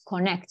we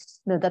connect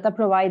the data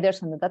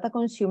providers and the data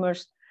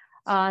consumers.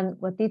 And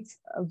what is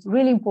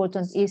really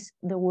important is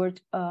the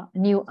word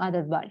new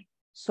added value.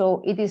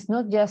 So it is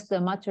not just a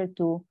matter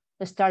to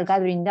start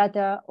gathering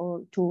data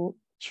or to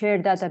share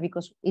data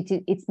because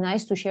it's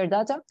nice to share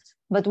data,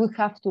 but we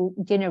have to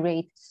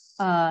generate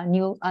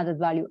new added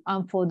value.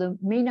 And for the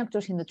main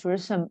actors in the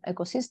tourism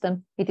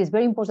ecosystem, it is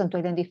very important to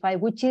identify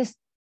which is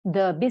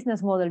the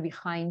business model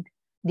behind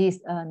these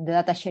the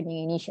data sharing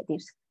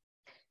initiatives.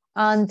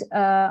 And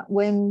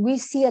when we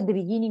see at the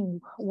beginning,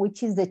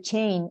 which is the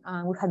chain,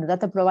 we have the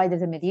data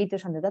providers, the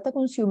mediators, and the data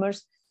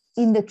consumers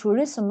in the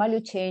tourism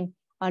value chain,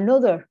 and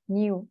other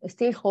new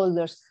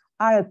stakeholders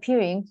are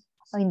appearing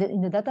in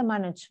the data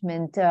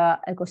management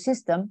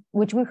ecosystem,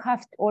 which we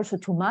have also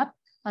to map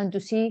and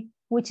to see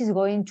which is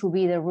going to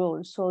be the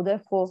role. So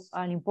therefore,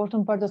 an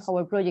important part of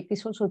our project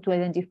is also to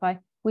identify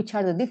which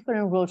are the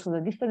different roles of the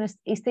different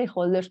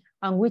stakeholders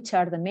and which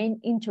are the main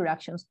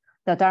interactions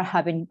that are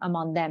happening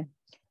among them.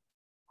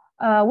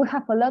 We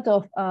have a lot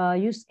of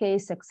use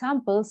case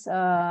examples. It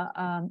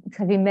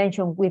has been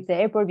mentioned with the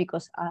airport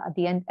because at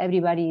the end,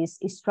 everybody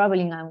is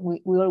traveling and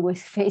we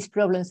always face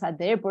problems at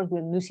the airport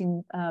with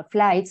losing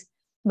flights.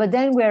 But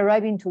then we're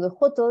arriving to the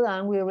hotel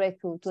and we arrive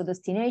to a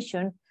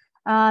destination.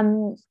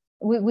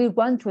 We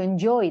want to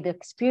enjoy the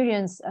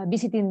experience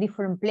visiting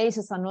different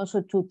places and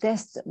also to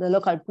test the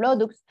local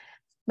products.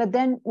 But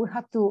then we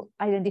have to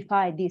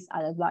identify this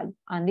added value.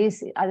 And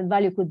this added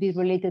value could be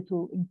related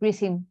to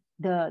increasing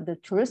the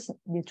tourist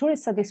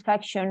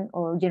satisfaction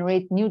or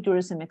generate new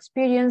tourism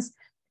experience,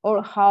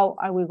 or how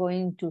are we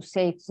going to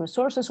save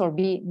resources or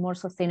be more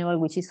sustainable,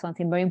 which is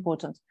something very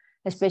important,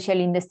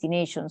 especially in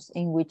destinations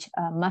in which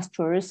mass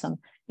tourism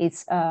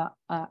it's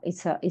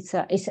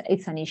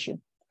an issue.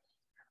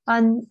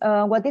 And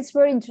what is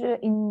very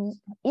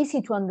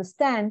easy to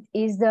understand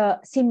is the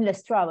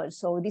seamless travel.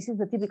 So this is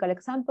the typical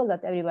example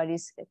that everybody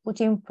is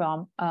putting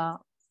from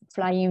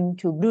flying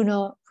to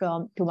Brno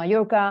to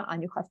Mallorca,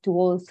 and you have to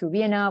go through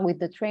Vienna with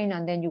the train,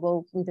 and then you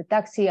go with the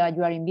taxi, and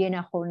you are in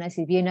Vienna. How nice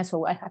is Vienna?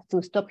 So I have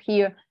to stop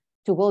here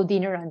to go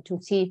dinner and to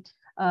see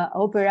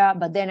opera,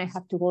 but then I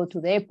have to go to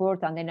the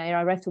airport, and then I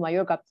arrive to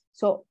Mallorca.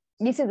 So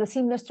this is the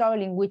seamless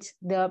travel in which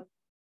the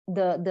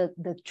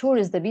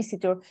tourist, the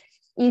visitor,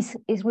 is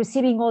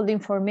receiving all the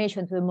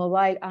information to the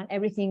mobile, and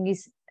everything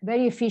is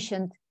very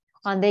efficient,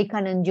 and they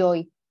can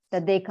enjoy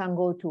that they can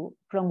go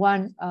from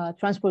one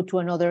transport to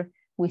another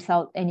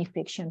without any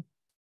friction.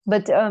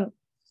 But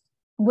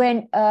when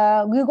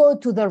we go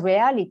to the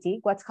reality,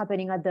 what's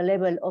happening at the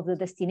level of the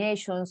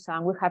destinations,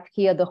 and we have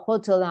here the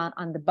hotel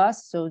and the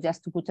bus, so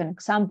just to put an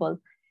example,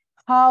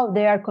 how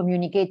they are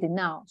communicated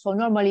now. So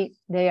normally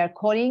they are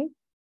calling,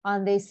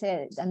 and they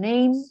say a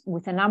name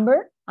with a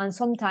number, and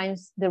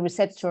sometimes the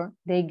receptor,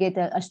 they get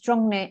a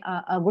strong name,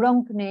 a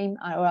Gronk name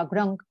or a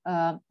Gronk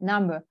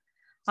number.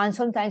 And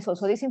sometimes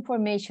also this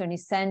information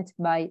is sent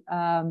by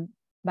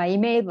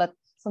email, but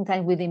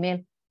sometimes with email,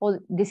 all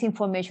this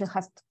information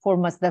has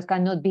formats that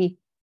cannot be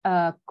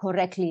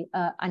correctly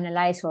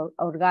analyzed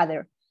or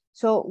gathered.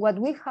 So what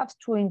we have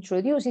to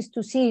introduce is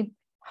to see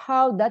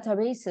how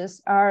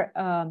databases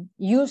are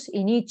used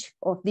in each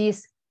of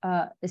these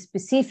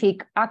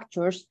specific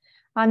actors,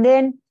 and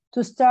then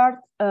to start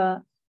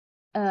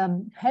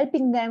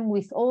helping them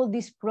with all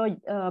these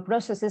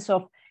processes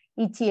of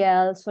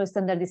ETL, so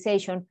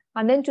standardization,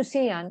 and then to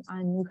see, and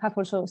we have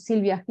also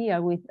Silvia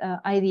here with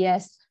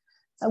IDS,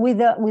 with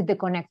the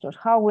connectors,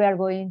 how we are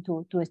going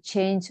to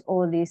exchange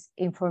all this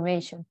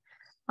information.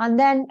 And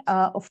then,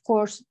 of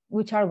course,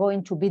 which are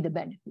going to be the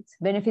benefits.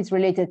 Benefits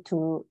related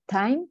to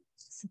time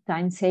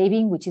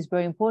saving, which is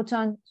very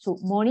important, so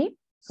money,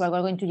 so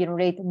we're going to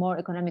generate more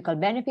economical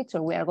benefits,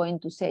 or we are going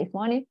to save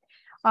money,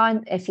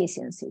 and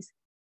efficiencies.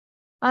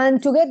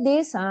 And to get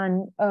this,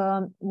 and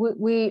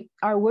we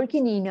are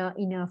working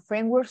in a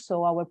framework,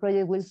 so our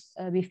project will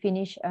be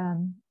finished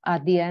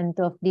at the end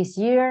of this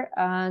year,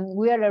 and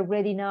we are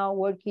already now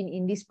working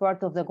in this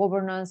part of the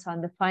governance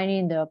and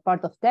defining the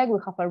part of tech. We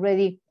have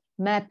already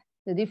mapped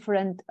the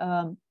different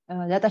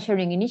data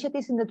sharing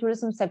initiatives in the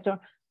tourism sector,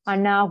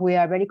 and now we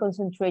are very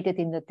concentrated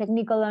in the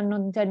technical and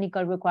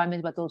non-technical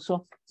requirements, but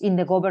also in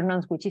the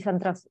governance, which is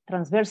a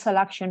transversal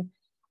action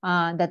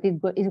that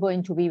is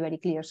going to be very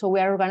clear. So we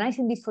are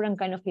organizing different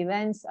kind of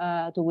events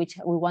to which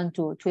we want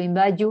to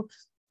invite you.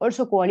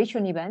 Also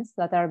coalition events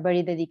that are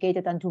very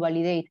dedicated and to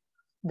validate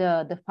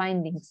the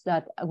findings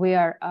that we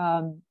are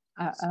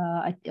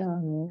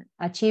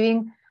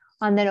achieving.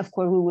 And then of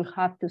course we will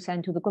have to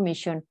send to the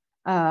Commission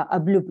a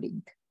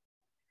blueprint.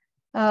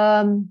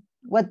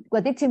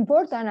 What is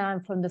important,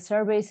 and from the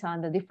surveys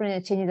and the different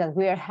exchanges that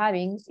we are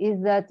having,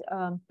 is that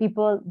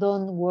people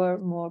don't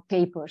want more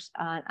papers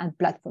and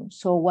platforms.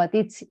 So what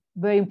is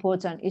very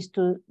important is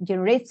to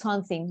generate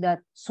something that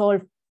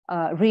solves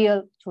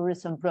real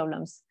tourism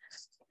problems.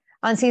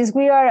 And since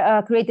we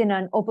are creating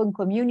an open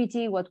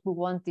community, what we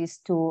want is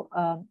to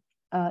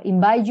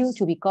invite you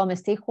to become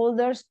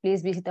stakeholders.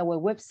 Please visit our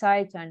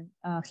website, and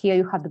here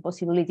you have the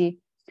possibility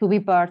to be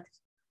part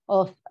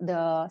of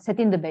the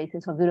setting the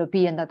basis of the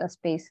European data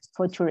space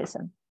for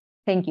tourism.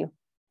 Thank you.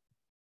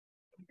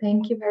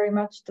 Thank you very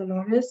much,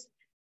 Dolores.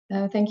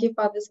 Thank you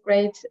for this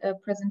great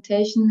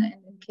presentation.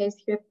 And in case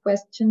you have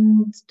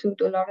questions to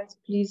Dolores,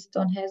 please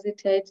don't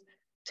hesitate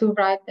to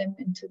write them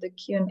into the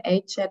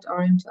Q&A chat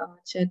or into our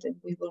chat, and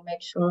we will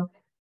make sure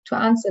to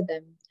answer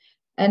them.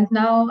 And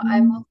now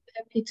I'm also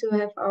happy to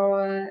have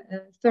our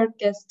third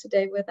guest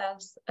today with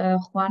us,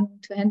 Juan,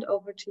 to hand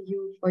over to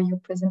you for your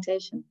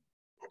presentation.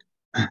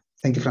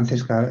 Thank you,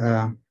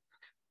 Francisca.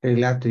 Very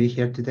glad to be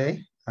here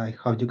today. I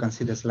hope you can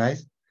see the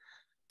slides.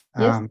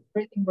 Yes,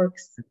 everything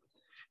works.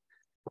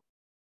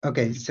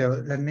 Okay,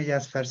 so let me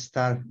just first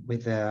start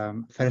with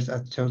first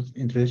a short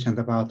introduction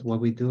about what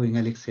we do in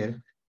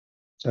Elixir.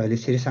 So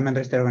Elixir is a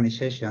member-state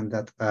organization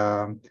that,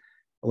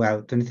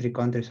 well, 23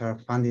 countries are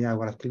funding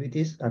our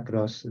activities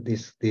across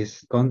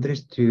these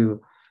countries to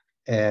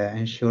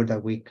ensure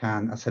that we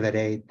can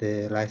accelerate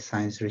the life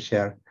science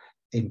research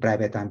in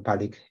private and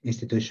public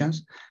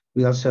institutions.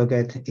 We also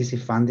get easy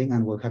funding,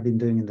 and what we have been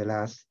doing in the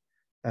last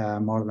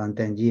more than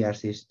 10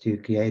 years is to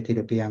create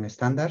European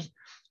standards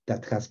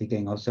that has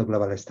become also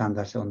global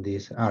standards on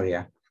this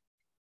area.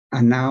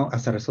 And now,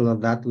 as a result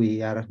of that,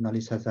 we are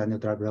acknowledged as a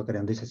neutral broker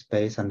in this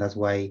space, and that's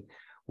why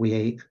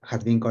we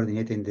have been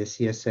coordinating the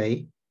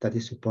CSA that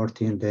is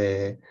supporting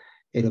the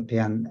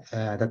European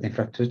data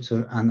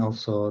infrastructure, and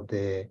also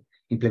the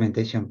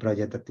implementation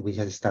project that we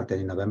just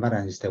started in November,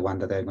 and is the one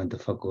that I'm going to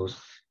focus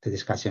the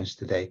discussions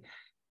today.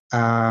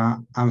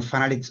 And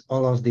finally,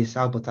 all of these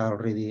outputs are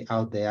already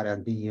out there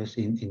and being used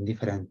in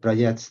different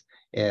projects,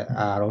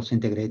 are also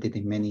integrated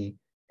in many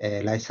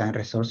life science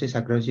resources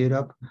across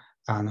Europe,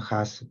 and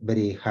has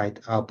very high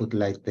output,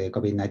 like the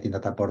COVID-19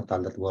 data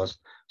portal that was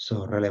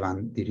so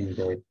relevant during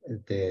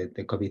the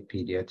COVID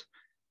period.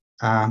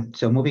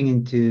 So moving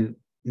into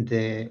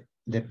the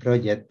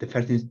project, the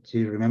first thing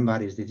to remember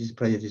is that this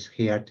project is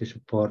here to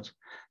support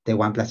the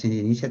 1+N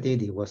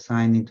initiative. It was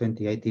signed in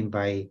 2018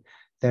 by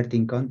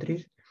 13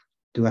 countries.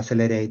 to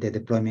accelerate the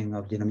deployment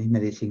of genomic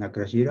medicine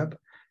across Europe.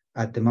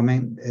 At the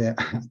moment,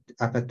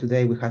 up to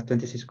today, we have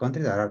 26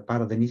 countries that are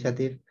part of the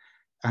initiative,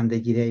 and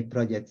the GDA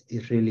project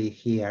is really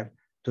here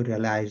to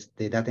realize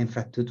the data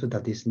infrastructure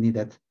that is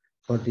needed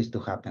for this to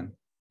happen.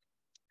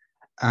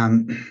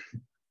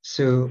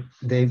 So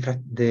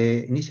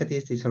the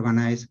initiative is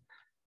organized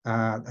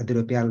at the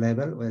European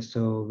level.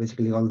 So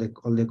basically all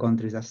the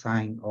countries that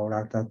sign or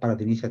are part of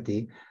the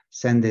initiative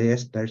send the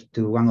experts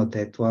to one of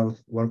the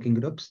 12 working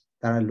groups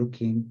that are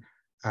looking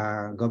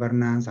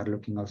governance, are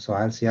looking also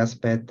ILC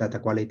aspect, data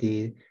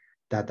quality,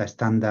 data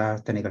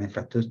standards, technical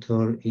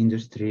infrastructure,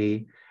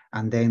 industry,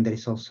 and then there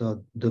is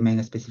also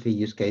domain-specific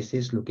use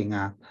cases looking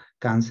at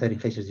cancer,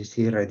 infectious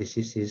disease, rare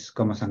diseases,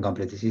 common and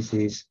complex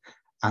diseases,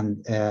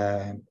 and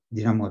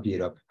Genome of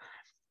Europe.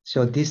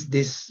 So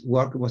this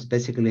work was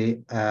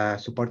basically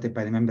supported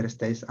by the member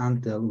states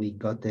until we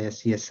got the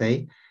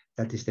CSA,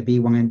 that is the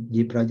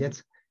B1G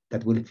project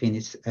that will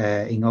finish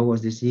in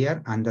August this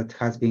year, and that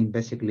has been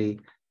basically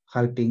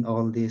helping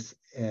all this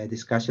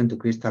discussion to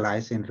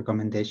crystallize in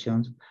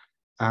recommendations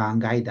and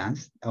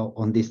guidance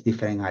on these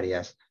different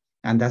areas.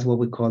 And that's what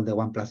we call the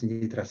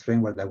 1+G trust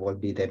framework that will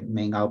be the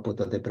main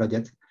output of the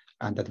project,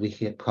 and that we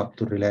hope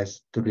to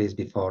release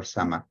before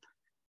summer.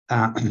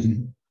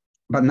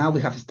 But now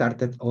we have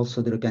started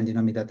also the European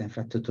Genomic Data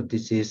Infrastructure.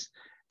 This is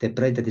the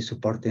project that is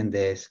supporting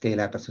the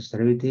scale-up and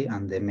sustainability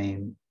and the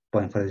main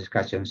point for the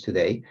discussions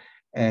today.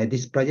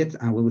 This project,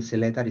 and we will see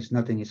later, is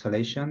not in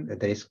isolation.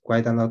 There is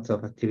quite a lot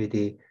of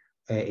activity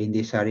in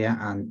this area,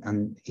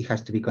 and it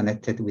has to be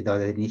connected with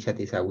other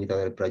initiatives and with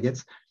other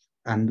projects.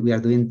 And we are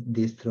doing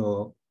this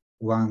through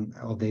one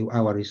of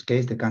our use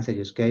case, the cancer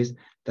use case,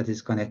 that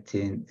is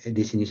connecting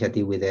this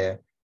initiative with the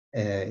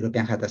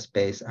European Data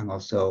Space and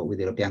also with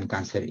the European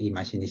Cancer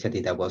Image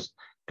Initiative that was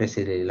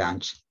recently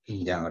launched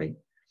in January.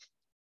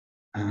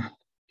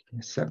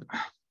 So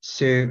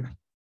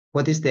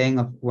what is the aim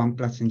of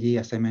 1+G?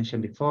 As I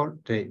mentioned before,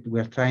 we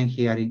are trying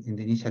here in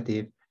the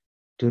initiative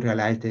to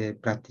realize the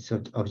practice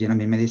of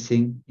genomic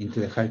medicine into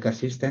the healthcare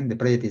system. The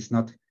project is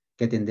not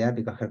getting there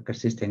because healthcare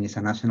system is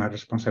a national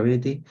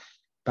responsibility.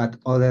 But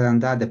other than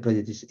that, the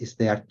project is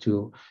there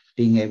to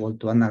being able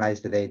to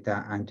analyze the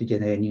data and to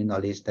generate new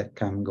knowledge that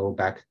can go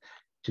back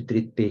to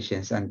treat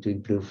patients and to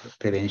improve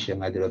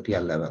prevention at the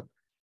European level.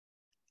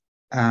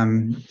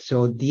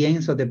 So the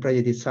aims of the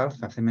project itself,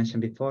 as I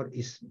mentioned before,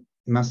 is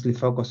mostly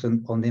focused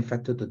on the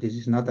infrastructure. This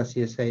is not a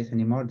CSA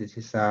anymore. This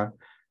is a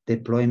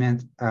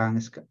deployment and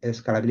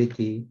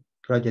scalability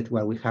project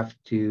where we have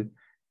to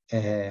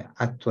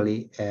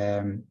actually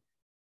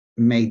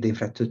make the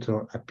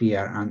infrastructure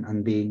appear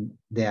and being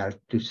there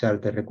to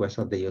serve the requests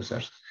of the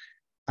users.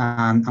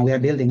 And we are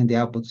building the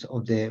outputs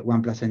of the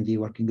 1+G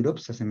working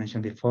groups, as I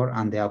mentioned before,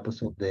 and the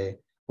outputs of the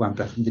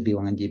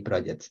B1G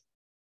projects.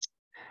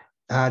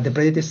 The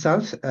project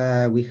itself,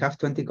 we have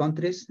 20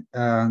 countries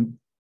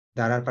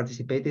that are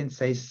participating.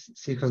 6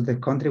 of the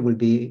countries will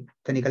be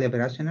technically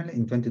operational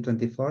in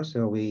 2024.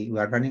 So we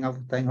are running out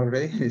of time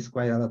already. It's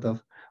quite a lot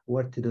of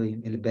work to do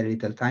in very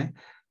little time,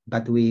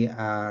 but we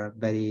are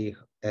very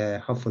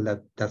hopeful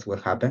that that will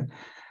happen.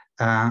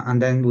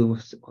 And then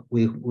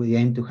we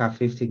aim to have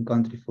 15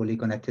 countries fully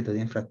connected to the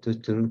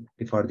infrastructure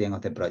before the end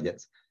of the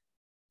project.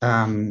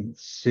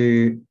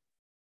 So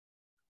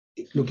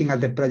looking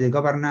at the project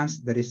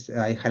governance, there is,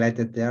 I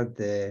highlighted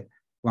there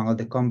one of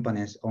the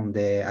components on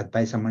the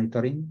advice and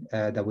monitoring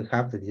that we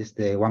have, that is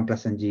the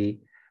 1+G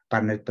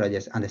partner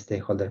projects and the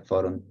stakeholder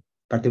forum.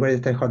 Particularly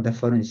the stakeholder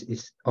forum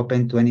is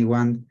open to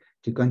anyone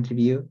to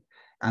contribute.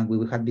 And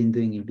we have been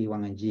doing in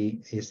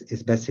B1G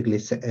is basically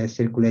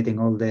circulating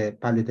all the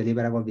public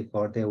deliverables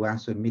before they were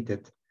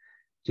submitted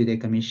to the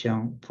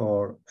Commission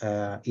for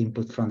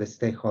input from the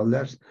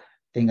stakeholders.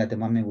 I think at the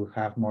moment we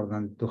have more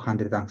than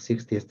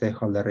 260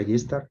 stakeholder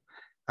registered.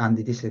 And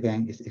this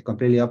again is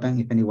completely open.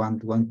 If anyone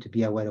wants to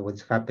be aware of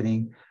what's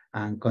happening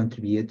and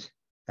contribute,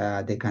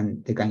 they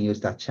can use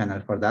that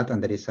channel for that.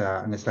 And there is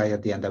a slide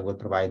at the end that will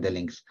provide the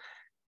links.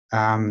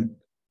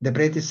 The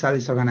project itself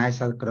is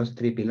organized across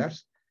 3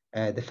 pillars.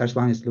 The first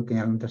one is looking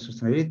at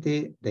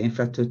sustainability, the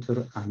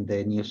infrastructure, and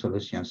the new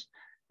solutions.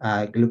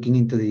 Looking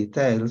into the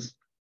details,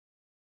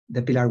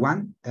 the pillar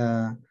 1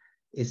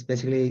 is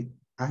basically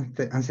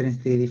answering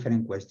 3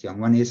 different questions.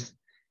 One is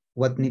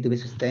what needs to be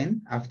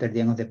sustained after the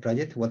end of the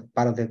project, what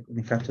part of the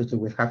infrastructure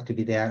will have to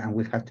be there and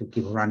will have to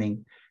keep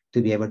running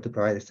to be able to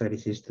provide the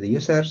services to the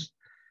users.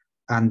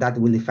 And that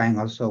will define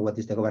also what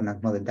is the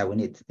governance model that we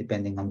need,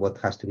 depending on what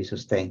has to be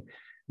sustained.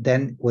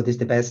 Then what is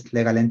the best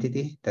legal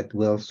entity that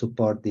will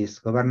support this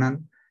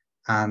governance?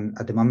 And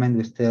at the moment,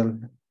 we're still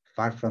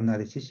far from the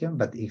decision,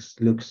 but it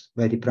looks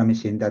very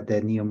promising that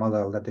the new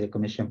model that the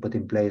Commission put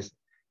in place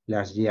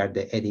last year,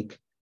 the EDIC,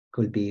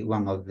 could be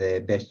one of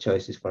the best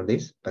choices for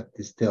this, but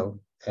it's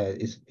still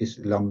has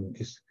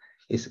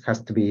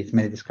to be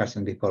many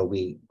discussions before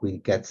we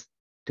get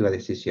to a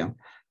decision.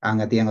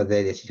 And at the end of the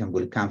day, the decision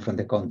will come from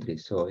the country.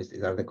 So it's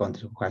the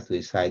country who has to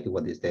decide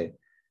what is the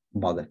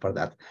model for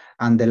that.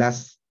 And the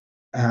last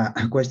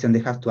question they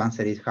have to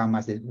answer is how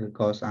much it will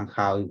cost and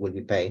how it will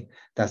be paid.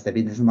 That's the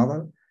business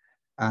model.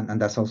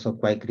 And that's also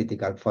quite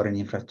critical for an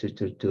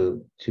infrastructure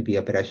to be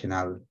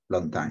operational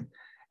long time.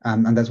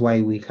 And that's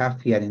why we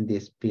have here in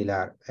this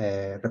pillar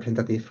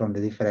representatives from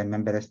the different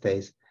member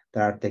states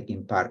that are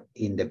taking part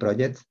in the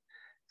project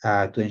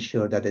to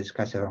ensure that the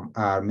discussions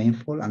are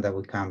meaningful and that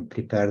we can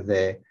prepare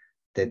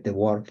the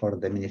work for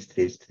the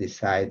ministries to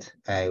decide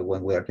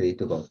when we are ready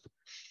to go.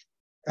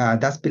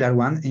 That's pillar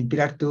one. In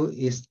pillar two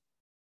is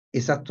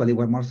actually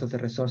where most of the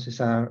resources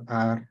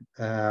are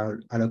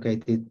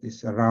allocated.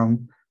 Is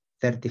around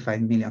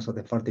 35 million, so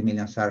the 40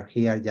 million are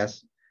here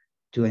just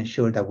to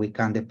ensure that we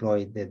can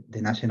deploy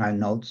the national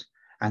nodes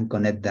and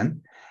connect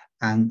them.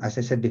 And as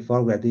I said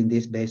before, we are doing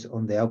this based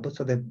on the outputs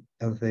of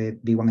the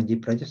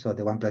B1NG project, so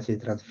the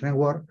 1+3 Trans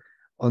framework,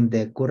 on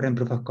the current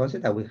proof of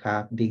concept that we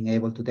have been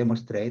able to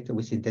demonstrate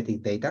with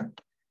synthetic data.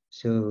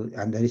 So,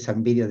 and there is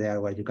some video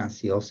there where you can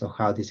see also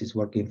how this is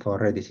working for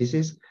rare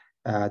diseases.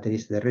 There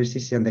is the rare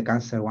disease and the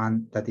cancer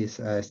one that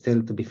is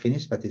still to be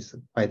finished, but is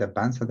quite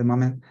advanced at the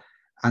moment.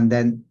 And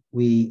then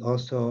we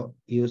also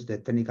use the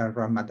technical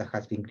roadmap that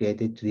has been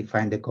created to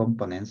define the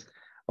components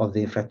of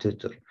the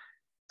infrastructure.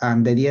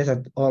 And the idea is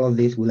that all of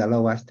this will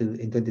allow us to,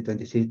 in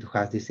 2026, to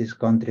have these 6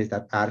 countries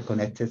that are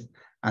connected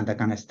and that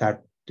can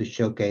start to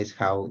showcase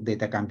how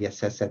data can be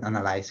assessed,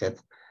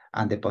 analyzed,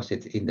 and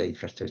deposited in the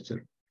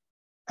infrastructure.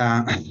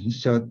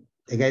 So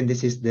again,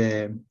 this is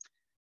the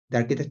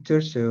architecture.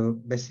 So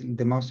basically,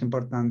 the most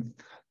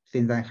important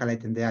thing that I'm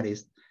highlighting there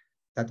is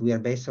that we are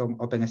based on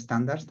open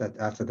standards that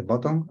are at the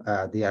bottom.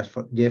 They are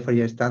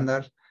year-for-year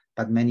standards,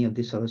 but many of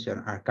these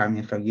solutions are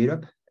coming from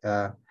Europe.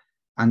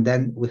 And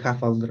then we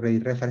have already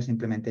reference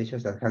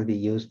implementations that have been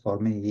used for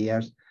many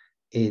years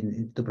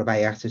to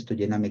provide access to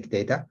genomic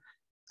data.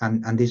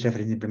 And these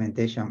reference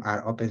implementations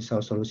are open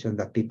source solutions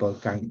that people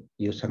can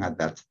use and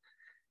adapt.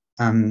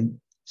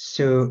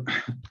 So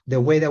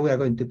the way that we are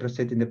going to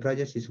proceed in the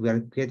project is we are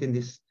creating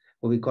this,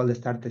 what we call the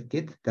starter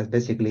kit, that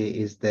basically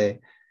is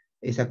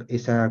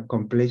a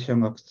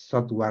compilation of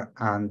software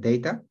and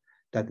data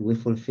that will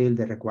fulfill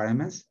the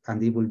requirements,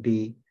 and it will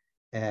be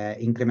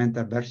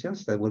incremental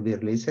versions that will be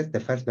released. The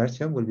first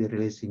version will be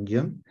released in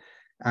June,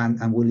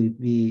 and will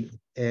be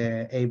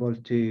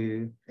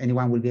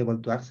anyone will be able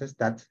to access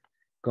that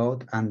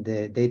code and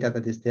the data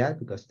that is there,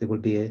 because there will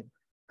be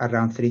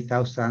around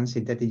 3,000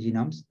 synthetic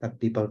genomes that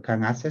people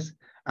can access,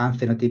 and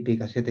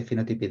associated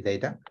phenotypic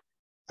data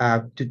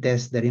to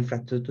test their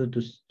infrastructure,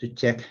 to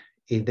check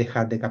if they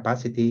have the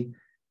capacity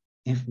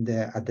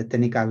at the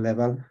technical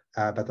level,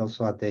 but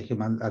also at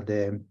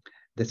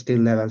the skill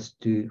levels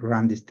to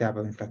run this type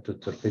of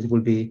infrastructure. This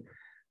will be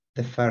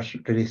the first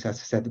release, as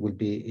I said, will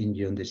be in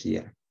June this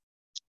year.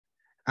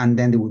 And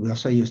then we will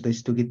also use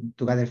this to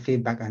gather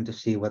feedback and to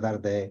see what are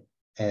the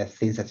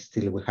things that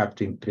still we have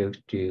to improve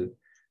to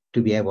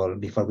be able,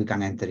 before we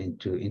can enter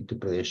into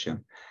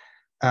production.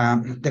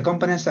 The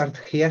components are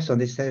here. So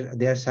these are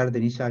the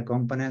initial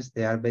components.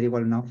 They are very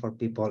well known for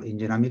people in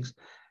genomics.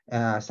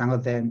 Some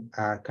of them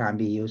can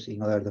be used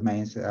in other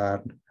domains,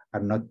 are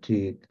not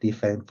too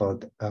different for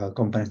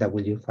components that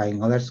will you find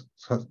in others.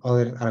 So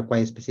others are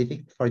quite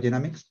specific for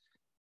genomics.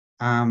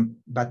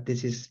 But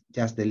this is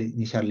just the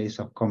initial list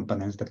of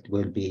components that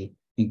will be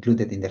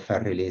included in the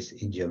first release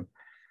in June.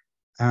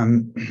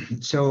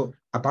 So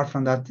apart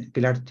from that,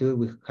 pillar 2,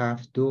 we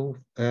have 2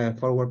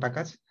 forward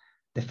packages.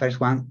 The first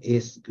one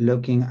is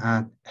looking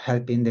at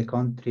helping the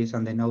countries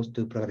and the nodes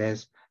to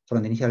progress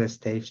from the initial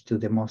stage to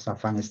the most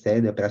advanced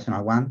stage, the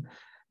operational one.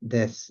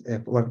 This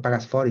work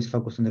package 4 is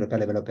focused on the European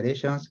level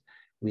operations,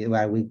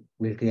 where we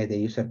will create the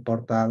user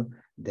portal,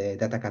 the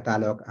data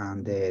catalog,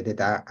 and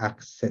the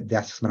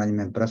access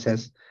management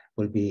process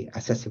will be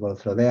accessible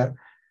through there.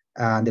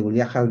 And there will be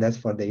a help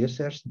desk for the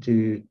users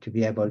to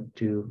be able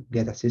to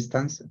get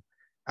assistance.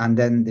 And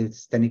then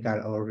there's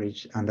technical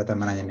outreach and data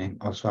management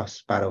also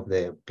as part of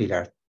the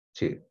pillar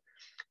 2.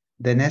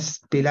 The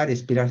next pillar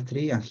is pillar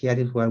 3, and here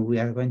is where we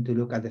are going to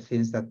look at the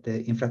things that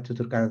the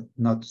infrastructure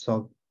cannot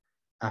solve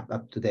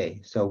up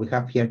today. So we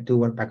have here 2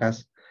 work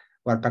packages,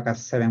 work package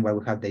 7, where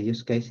we have the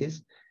use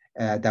cases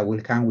that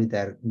will come with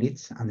their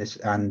needs,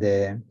 and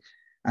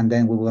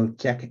then we will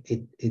check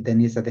if the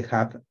needs that they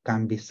have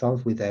can be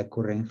solved with the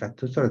current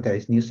infrastructure. There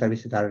is new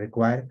services that are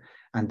required,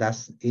 and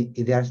that's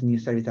if there's new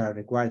services that are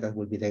required, that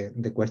will be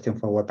the question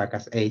for work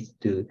package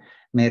 8 to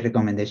make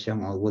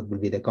recommendation on what will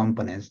be the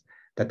components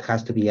that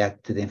has to be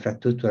added to the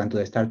infrastructure and to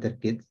the starter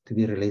kit to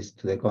be released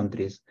to the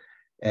countries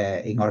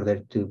in order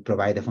to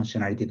provide the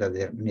functionality that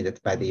they're needed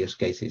by the use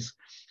cases.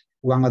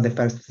 One of the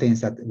first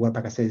things that work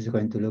package is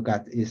going to look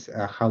at is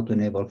how to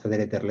enable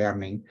federated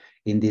learning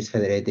in this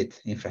federated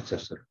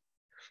infrastructure.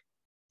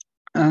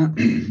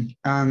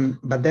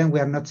 But then we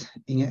are not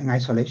in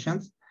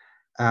isolation.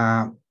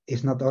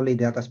 It's not only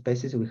data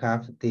spaces. We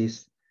have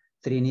these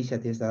 3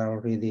 initiatives that are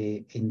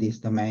already in this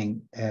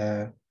domain,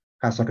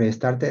 has already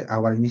started.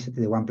 Our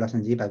initiative, the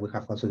 1+NG, but we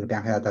have also the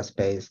European Data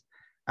Space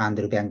and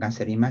the European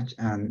Cancer Image,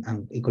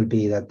 and it could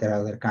be that there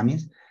are other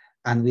comings.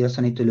 And we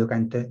also need to look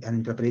and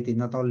interpret it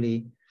not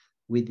only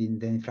within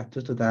the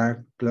infrastructure that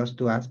are close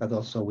to us, but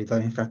also with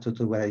other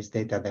infrastructure where is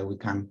data that we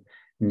can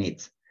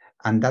need.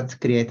 And that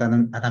creates a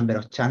number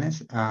of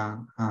challenges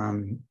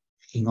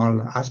in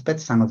all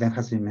aspects. Some of them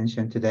has been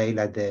mentioned today,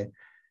 like the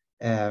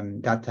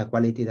data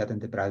quality, data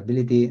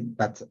interoperability,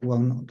 but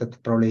one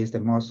that probably is the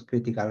most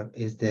critical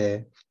is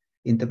the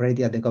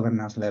interoperability at the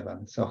governance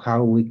level. So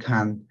how we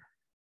can,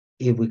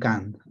 if we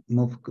can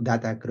move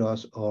data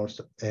across or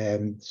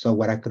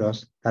software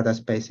across data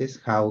spaces,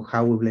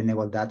 how we will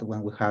enable that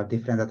when we have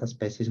different data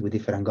spaces with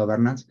different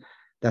governance.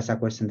 That's a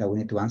question that we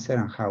need to answer,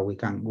 and how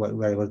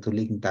we're able to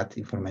link that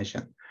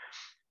information.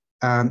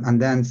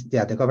 And then,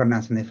 yeah, the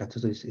governance and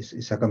infrastructure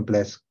is a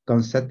complex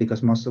concept,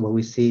 because most of what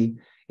we see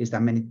is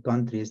that many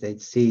countries, they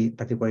see,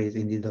 particularly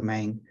in the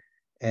domain,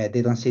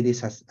 they don't see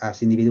this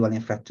as individual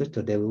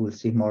infrastructure. They will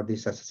see more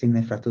this as a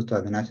single infrastructure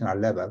at the national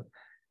level.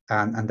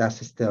 And that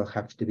still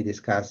has to be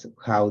discussed,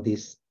 how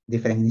these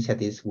different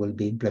initiatives will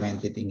be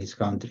implemented in each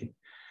country.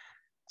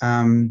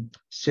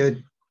 So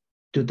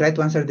to try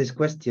to answer these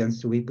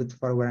questions, we put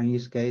forward a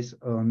use case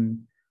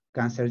on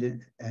cancer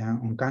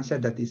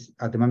that is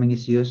at the moment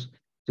is used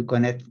to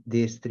connect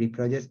these three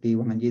projects,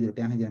 B1G, the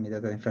European Genomic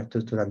Data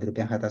Infrastructure, and the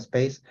European Data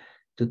Space,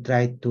 to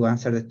try to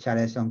answer the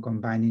challenge on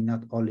combining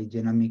not only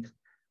genomic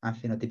and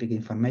phenotypic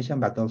information,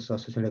 but also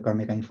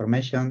socioeconomic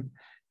information,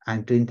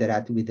 and to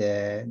interact with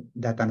the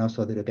data nodes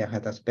of the European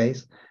Data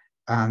Space.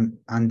 And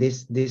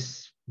this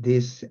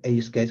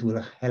use case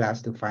will help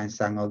us to find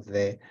some of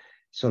the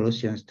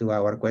solutions to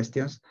our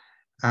questions.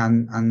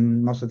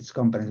 And most of these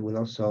companies will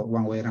also,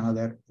 one way or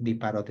another, be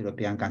part of the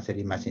European Cancer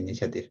Image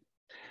Initiative.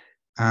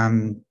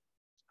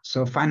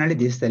 So finally,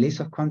 this is the list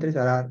of countries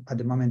that are at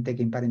the moment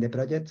taking part in the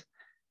project.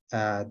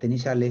 The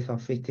initial list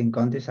of 15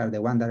 countries are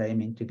the ones that are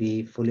aiming to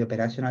be fully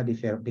operational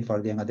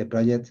before the end of the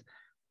project.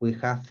 We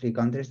have 3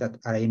 countries that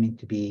are aiming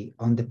to be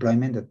on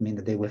deployment. That means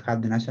that they will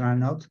have the national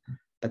node,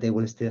 but they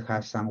will still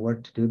have some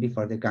work to do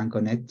before they can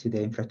connect to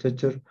the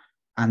infrastructure.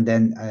 And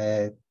then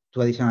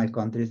 2 additional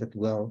countries that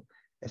will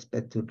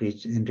expect to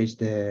reach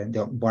the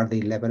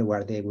onboarding level,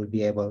 where they will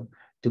be able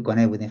to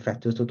connect with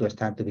infrastructure to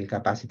start to build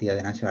capacity at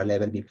the national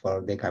level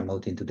before they can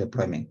move into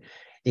deployment.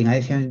 In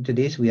addition to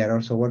this, we are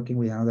also working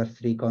with another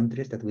 3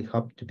 countries that we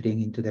hope to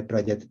bring into the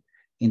project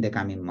in the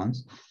coming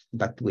months,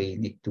 but we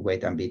need to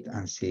wait a bit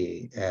and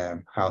see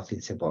how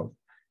things evolve.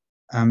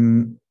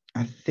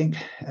 I think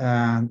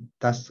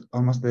that's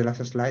almost the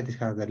last slide. It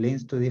has the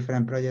links to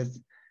different projects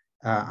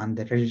and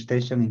the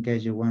registration in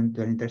case you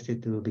are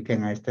interested to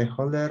become a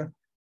stakeholder,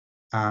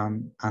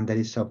 and the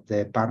list of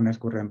the partners,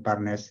 current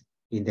partners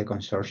in the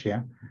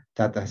consortia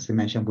that, as I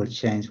mentioned, will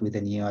change with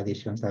the new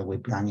additions that we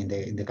plan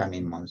in the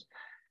coming months.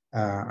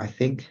 I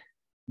think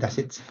that's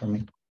it for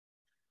me.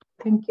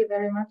 Thank you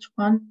very much,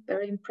 Juan.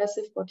 Very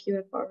impressive what you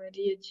have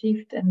already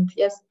achieved. And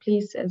yes,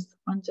 please, as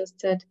Juan just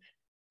said,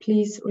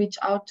 please reach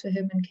out to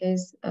him in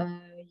case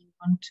you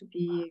want to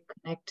be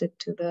connected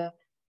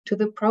to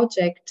the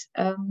project.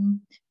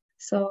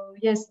 So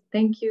yes,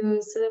 thank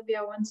you,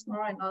 Sylvia, once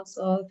more, and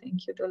also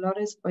thank you,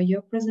 Dolores, for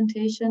your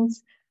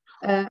presentations.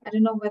 I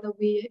don't know whether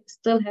we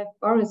still have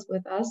Boris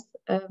with us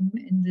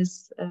in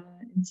this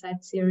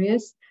Insight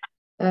series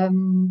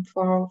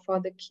for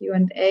the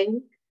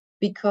Q&A,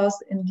 because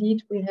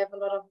indeed we have a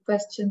lot of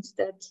questions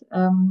that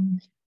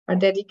are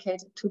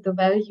dedicated to the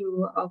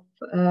value of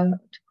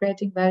to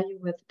creating value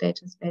with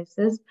data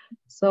spaces.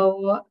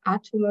 So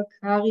Arthur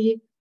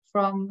Kari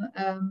from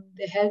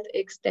the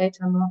HealthX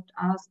Data Loft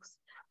asks,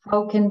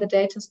 how can the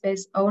data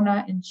space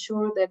owner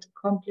ensure that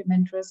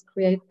complementaries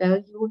create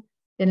value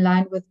in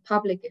line with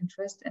public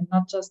interest and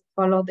not just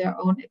follow their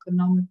own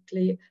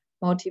economically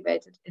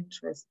motivated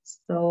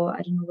interests? So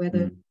I don't know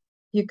whether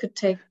you could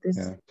take this.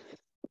 Yeah.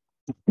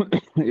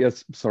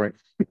 Yes, sorry.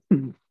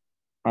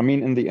 I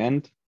mean, in the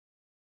end,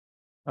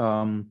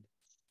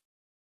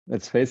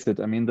 let's face it,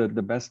 I mean,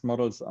 the best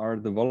models are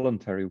the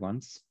voluntary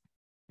ones.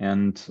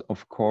 And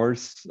of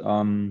course,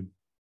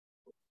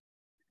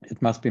 it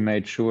must be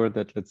made sure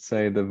that, let's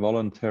say, the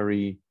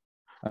voluntary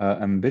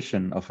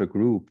ambition of a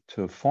group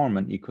to form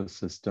an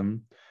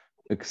ecosystem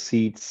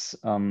exceeds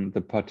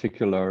the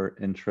particular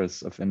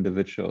interests of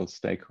individual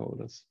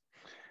stakeholders.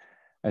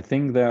 I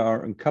think there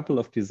are a couple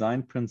of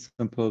design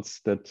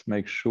principles that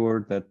make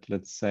sure that,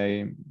 let's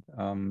say,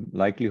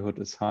 likelihood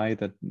is high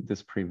that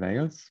this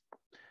prevails.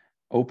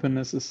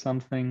 Openness is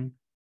something.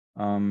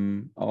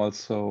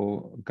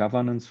 Also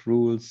governance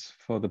rules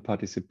for the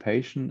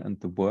participation and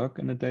the work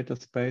in a data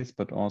space,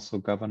 but also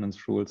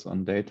governance rules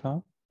on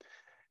data.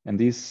 And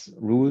these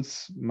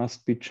rules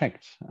must be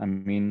checked. I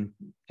mean,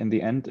 in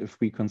the end, if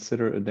we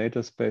consider a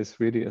data space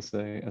really as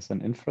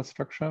an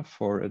infrastructure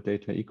for a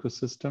data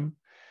ecosystem,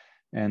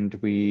 and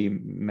we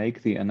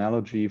make the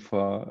analogy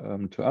for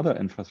to other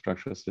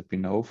infrastructures that we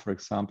know, for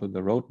example,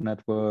 the road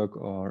network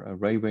or a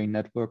railway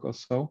network or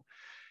so.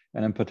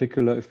 And in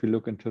particular, if we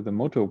look into the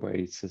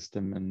motorway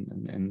system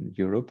in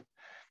Europe,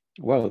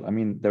 well, I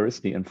mean, there is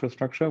the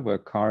infrastructure where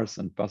cars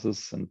and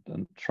buses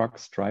and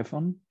trucks drive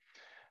on.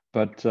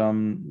 But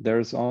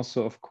there is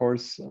also, of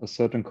course, a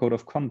certain code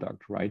of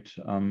conduct, right?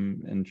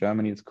 In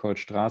Germany, it's called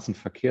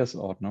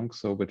Straßenverkehrsordnung,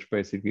 so which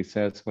basically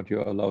says what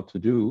you're allowed to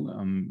do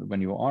when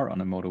you are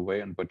on a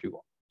motorway and what you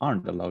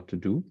aren't allowed to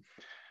do.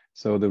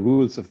 So the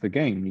rules of the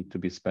game need to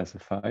be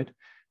specified.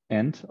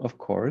 And of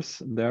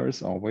course, there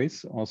is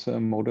always also a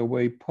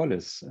motorway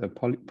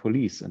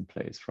police in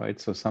place, right?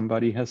 So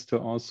somebody has to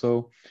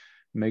also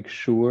make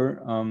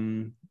sure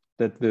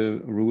that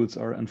the rules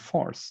are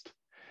enforced.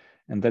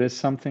 And that is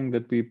something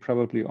that we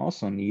probably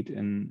also need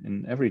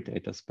in every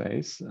data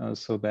space,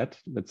 so that,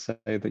 let's say,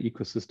 the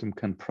ecosystem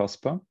can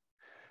prosper,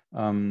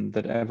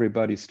 that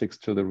everybody sticks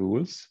to the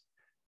rules,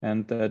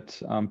 and that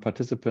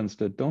participants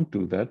that don't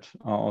do that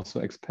are also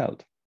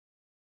expelled.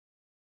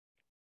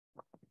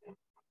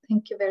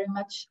 Thank you very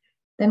much.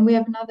 Then we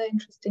have another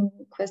interesting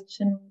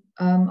question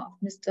of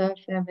Mr.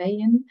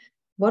 Verweyen.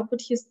 What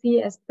would you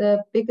see as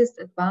the biggest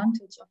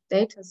advantage of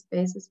data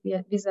spaces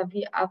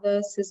vis-a-vis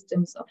other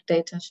systems of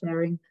data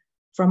sharing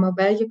from a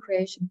value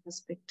creation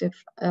perspective?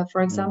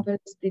 For example,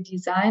 is the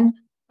design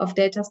of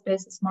data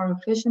spaces more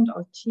efficient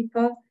or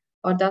cheaper,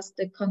 or does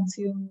it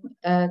consume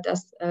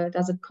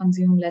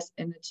less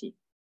energy?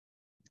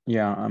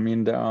 Yeah, I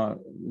mean, there are,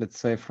 let's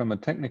say, from a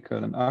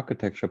technical and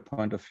architecture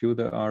point of view,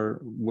 there are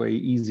way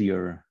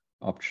easier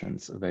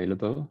options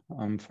available.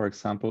 For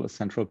example, a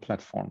central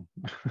platform.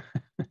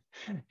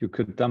 You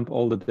could dump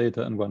all the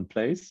data in one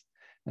place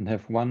and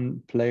have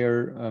one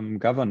player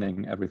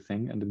governing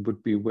everything, and it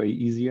would be way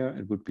easier,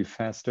 it would be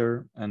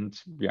faster, and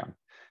yeah,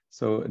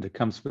 so it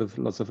comes with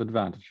lots of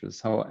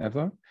advantages.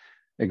 However,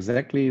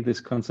 exactly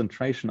this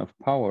concentration of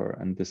power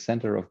and the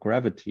center of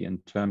gravity in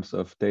terms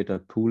of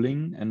data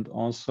pooling and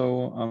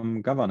also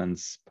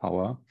governance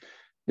power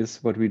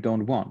is what we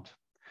don't want.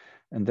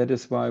 And that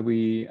is why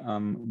we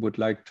would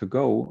like to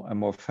go a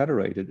more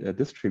federated,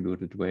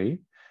 distributed way,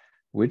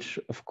 which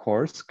of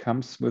course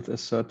comes with a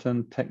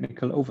certain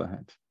technical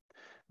overhead.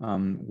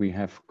 We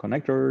have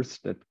connectors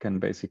that can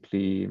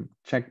basically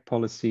check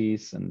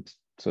policies and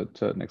to a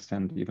certain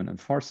extent even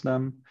enforce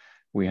them.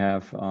 We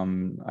have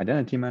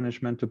identity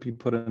management to be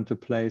put into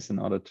place in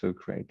order to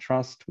create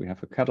trust. We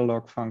have a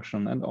catalog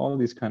function and all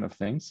these kind of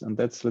things. And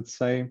that's, let's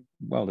say,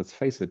 well, let's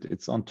face it,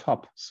 it's on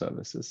top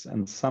services,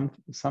 and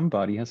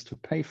somebody has to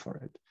pay for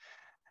it.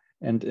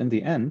 And in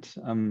the end,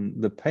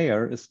 the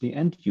payer is the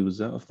end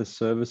user of the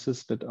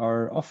services that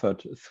are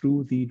offered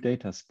through the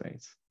data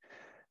space.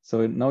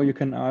 So now you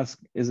can ask,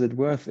 is it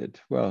worth it?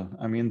 Well,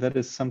 I mean, that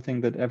is something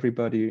that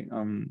everybody,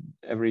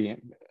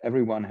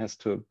 everyone has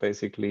to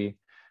basically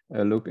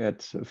look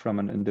at from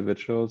an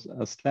individual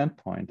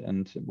standpoint.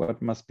 And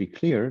what must be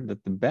clear,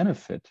 that the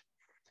benefit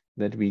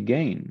that we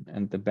gain,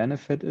 and the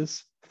benefit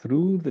is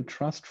through the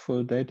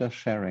trustful data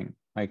sharing,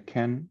 I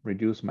can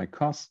reduce my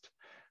cost,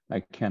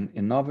 I can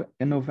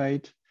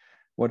innovate.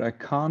 What I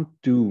can't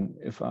do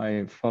if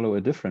I follow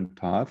a different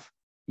path,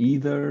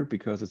 either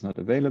because it's not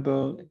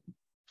available,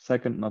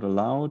 second, not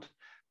allowed,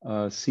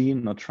 C,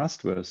 not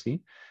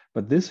trustworthy,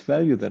 but this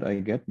value that I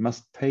get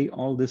must pay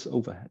all this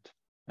overhead.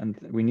 And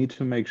we need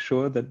to make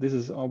sure that this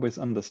is always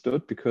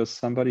understood, because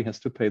somebody has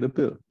to pay the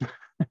bill.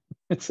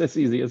 It's as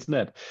easy as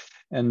that.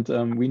 And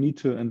we need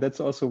to, and that's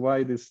also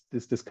why this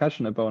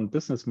discussion about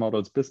business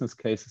models, business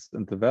cases,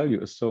 and the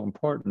value is so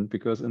important,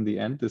 because in the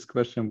end, this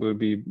question will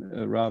be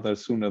rather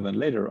sooner than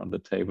later on the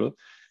table.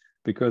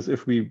 Because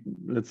if we,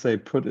 let's say,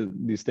 put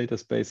these data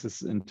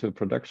spaces into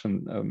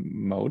production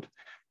mode,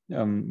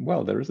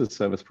 well, there is a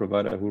service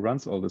provider who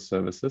runs all the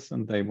services,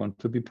 and they want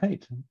to be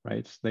paid,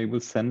 right? They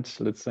will send,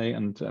 let's say,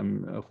 and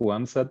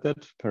Juan said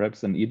that,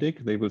 perhaps an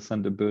edict, they will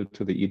send a bill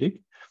to the edict.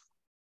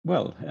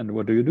 Well, and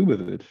what do you do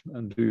with it?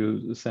 And do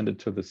you send it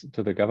to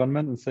the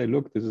government and say,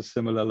 look, this is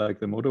similar like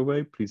the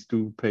motorway, please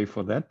do pay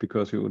for that,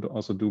 because you would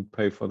also do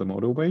pay for the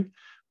motorway?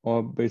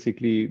 Or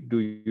basically, do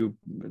you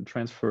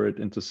transfer it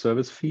into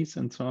service fees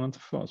and so on and so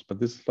forth?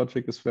 But this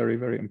logic is very,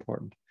 very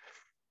important.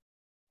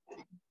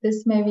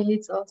 This maybe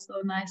leads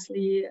also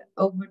nicely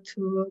over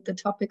to the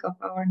topic of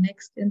our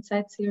next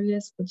Insight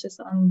series, which is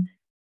on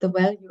the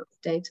value of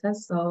data.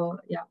 So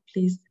yeah,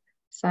 please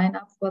sign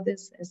up for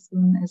this as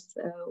soon as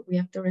we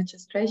have the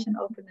registration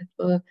open. It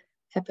will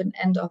happen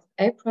end of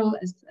April.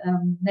 As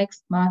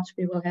next March,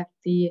 we will have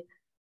the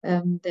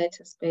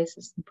Data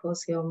Spaces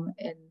Symposium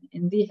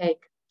in The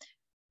Hague.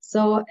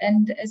 So,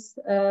 and as,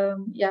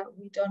 yeah,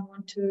 we don't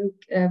want to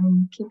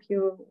keep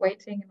you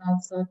waiting, and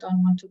also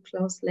don't want to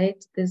close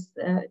late this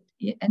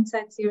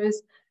Insight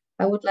series,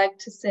 I would like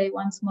to say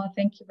once more,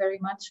 thank you very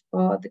much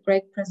for the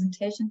great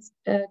presentations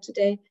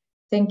today.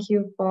 Thank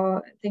you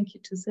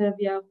to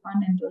Sylvia,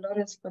 Juan, and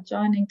Dolores for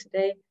joining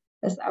today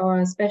as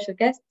our special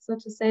guests, so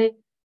to say,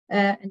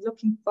 and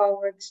looking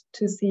forward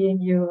to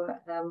seeing you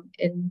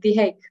in The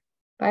Hague.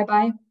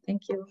 Bye-bye.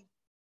 Thank you.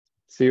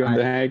 See you in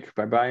The Hague.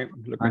 Bye-bye.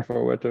 Looking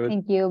forward to it.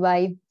 Thank you.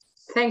 Bye.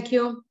 Thank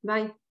you.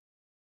 Bye.